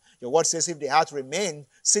giver. Your word says, if the heart remain,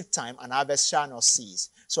 seed time and harvest shall not cease.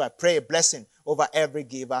 So I pray a blessing over every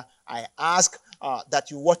giver. I ask that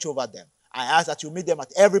you watch over them. I ask that you meet them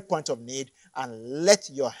at every point of need and let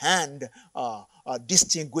your hand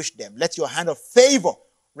distinguish them. Let your hand of favor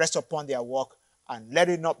rest upon their work, and let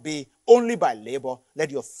it not be only by labor. Let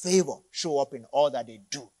your favor show up in all that they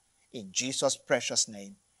do. In Jesus' precious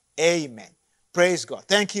name, amen. Praise God.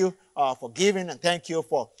 Thank you for giving, and thank you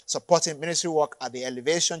for supporting ministry work at the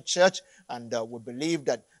Elevation Church. And we believe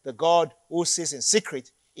that the God who sees in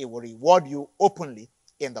secret, he will reward you openly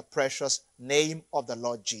in the precious name of the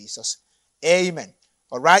Lord Jesus. Amen.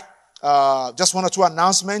 All right. Just one or two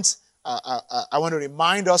announcements. I want to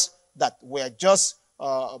remind us that we're just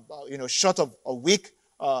short of a week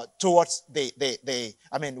towards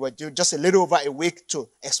we're just a little over a week to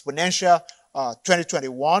Exponential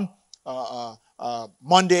 2021.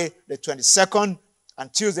 Monday the 22nd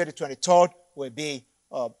and Tuesday the 23rd will be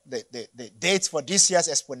the dates for this year's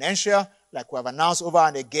Exponential, like we have announced over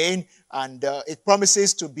and again, and it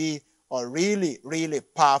promises to be a really, really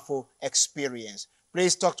powerful experience.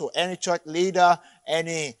 Please talk to any church leader,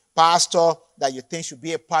 any pastor that you think should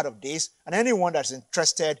be a part of this, and anyone that's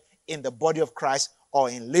interested in the body of Christ or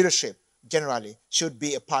in leadership generally should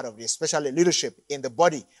be a part of this, especially leadership in the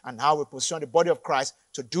body and how we position the body of Christ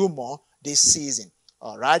to do more this season.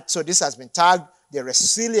 All right, so this has been tagged the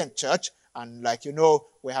Resilient Church, and like you know,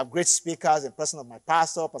 we have great speakers in person of my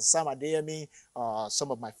pastor, Pastor Sam Adeyemi,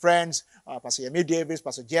 some of my friends, Pastor Yemi Davis,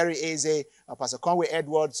 Pastor Jerry Eze, Pastor Conway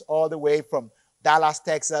Edwards, all the way from Dallas,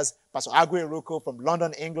 Texas, Pastor Agui Ruko from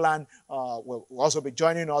London, England, will also be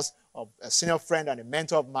joining us, a senior friend and a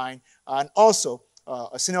mentor of mine, and also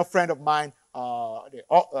a senior friend of mine,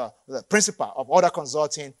 the principal of Order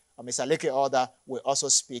Consulting, Mr. Leke Order will also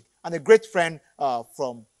speak. And a great friend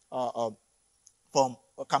from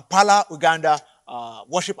Kampala, Uganda,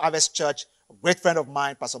 Worship Harvest Church, a great friend of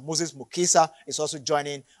mine, Pastor Moses Mukisa, is also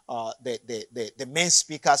joining the main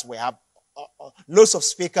speakers. We have loads of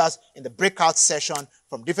speakers in the breakout session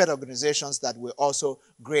from different organizations that will also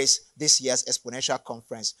grace this year's Exponential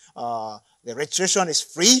Conference. The registration is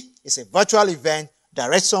free. It's a virtual event.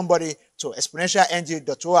 Direct somebody to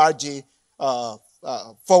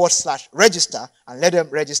exponentialng.org/register and let them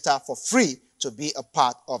register for free to be a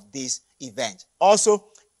part of this event. Also,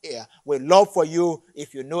 we'd love for you,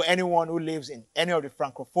 if you know anyone who lives in any of the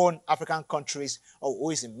Francophone African countries or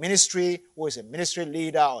who is in ministry, who is a ministry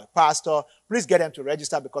leader or a pastor, please get them to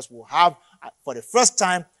register, because we'll have, for the first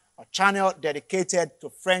time, a channel dedicated to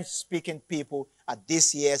French-speaking people at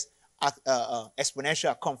this year's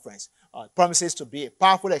Exponential Conference. It promises to be a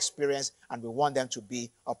powerful experience, and we want them to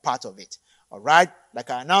be a part of it. All right? Like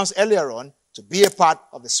I announced earlier on, to be a part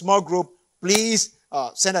of the small group, please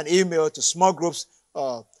send an email to smallgroups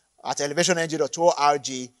at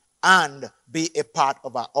elevationng.org and be a part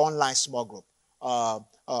of our online small group.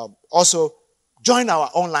 Also, join our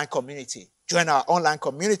online community. Join our online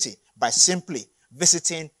community by simply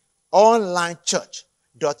visiting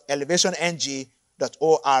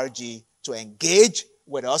onlinechurch.elevationng.org to engage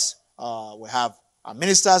with us. We have our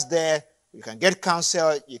ministers there. You can get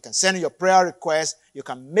counsel. You can send your prayer requests. You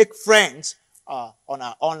can make friends on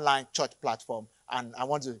our online church platform. And I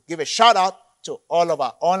want to give a shout out to all of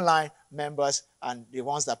our online members and the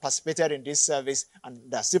ones that participated in this service and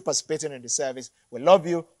that are still participating in the service. We love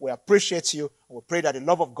you. We appreciate you. And we pray that the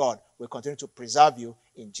love of God will continue to preserve you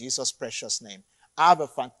in Jesus' precious name. Have a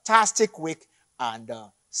fantastic week, and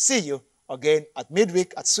see you again at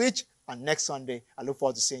midweek at Switch and next Sunday. I look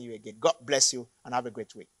forward to seeing you again. God bless you and have a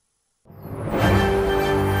great week.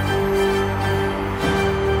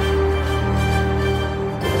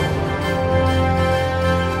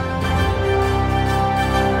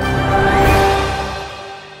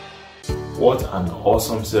 What an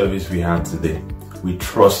awesome service we had today. We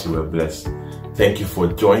trust you were blessed. Thank you for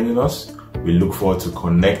joining us. We look forward to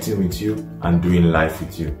connecting with you and doing life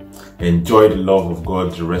with you. Enjoy the love of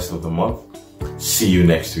God the rest of the month. See you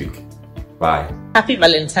next week. Bye. Happy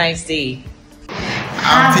Valentine's Day.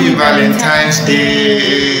 Happy Valentine's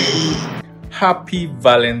Day. Happy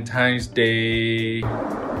Valentine's Day.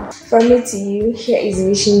 From me to you, here is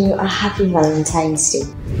wishing you a happy Valentine's Day.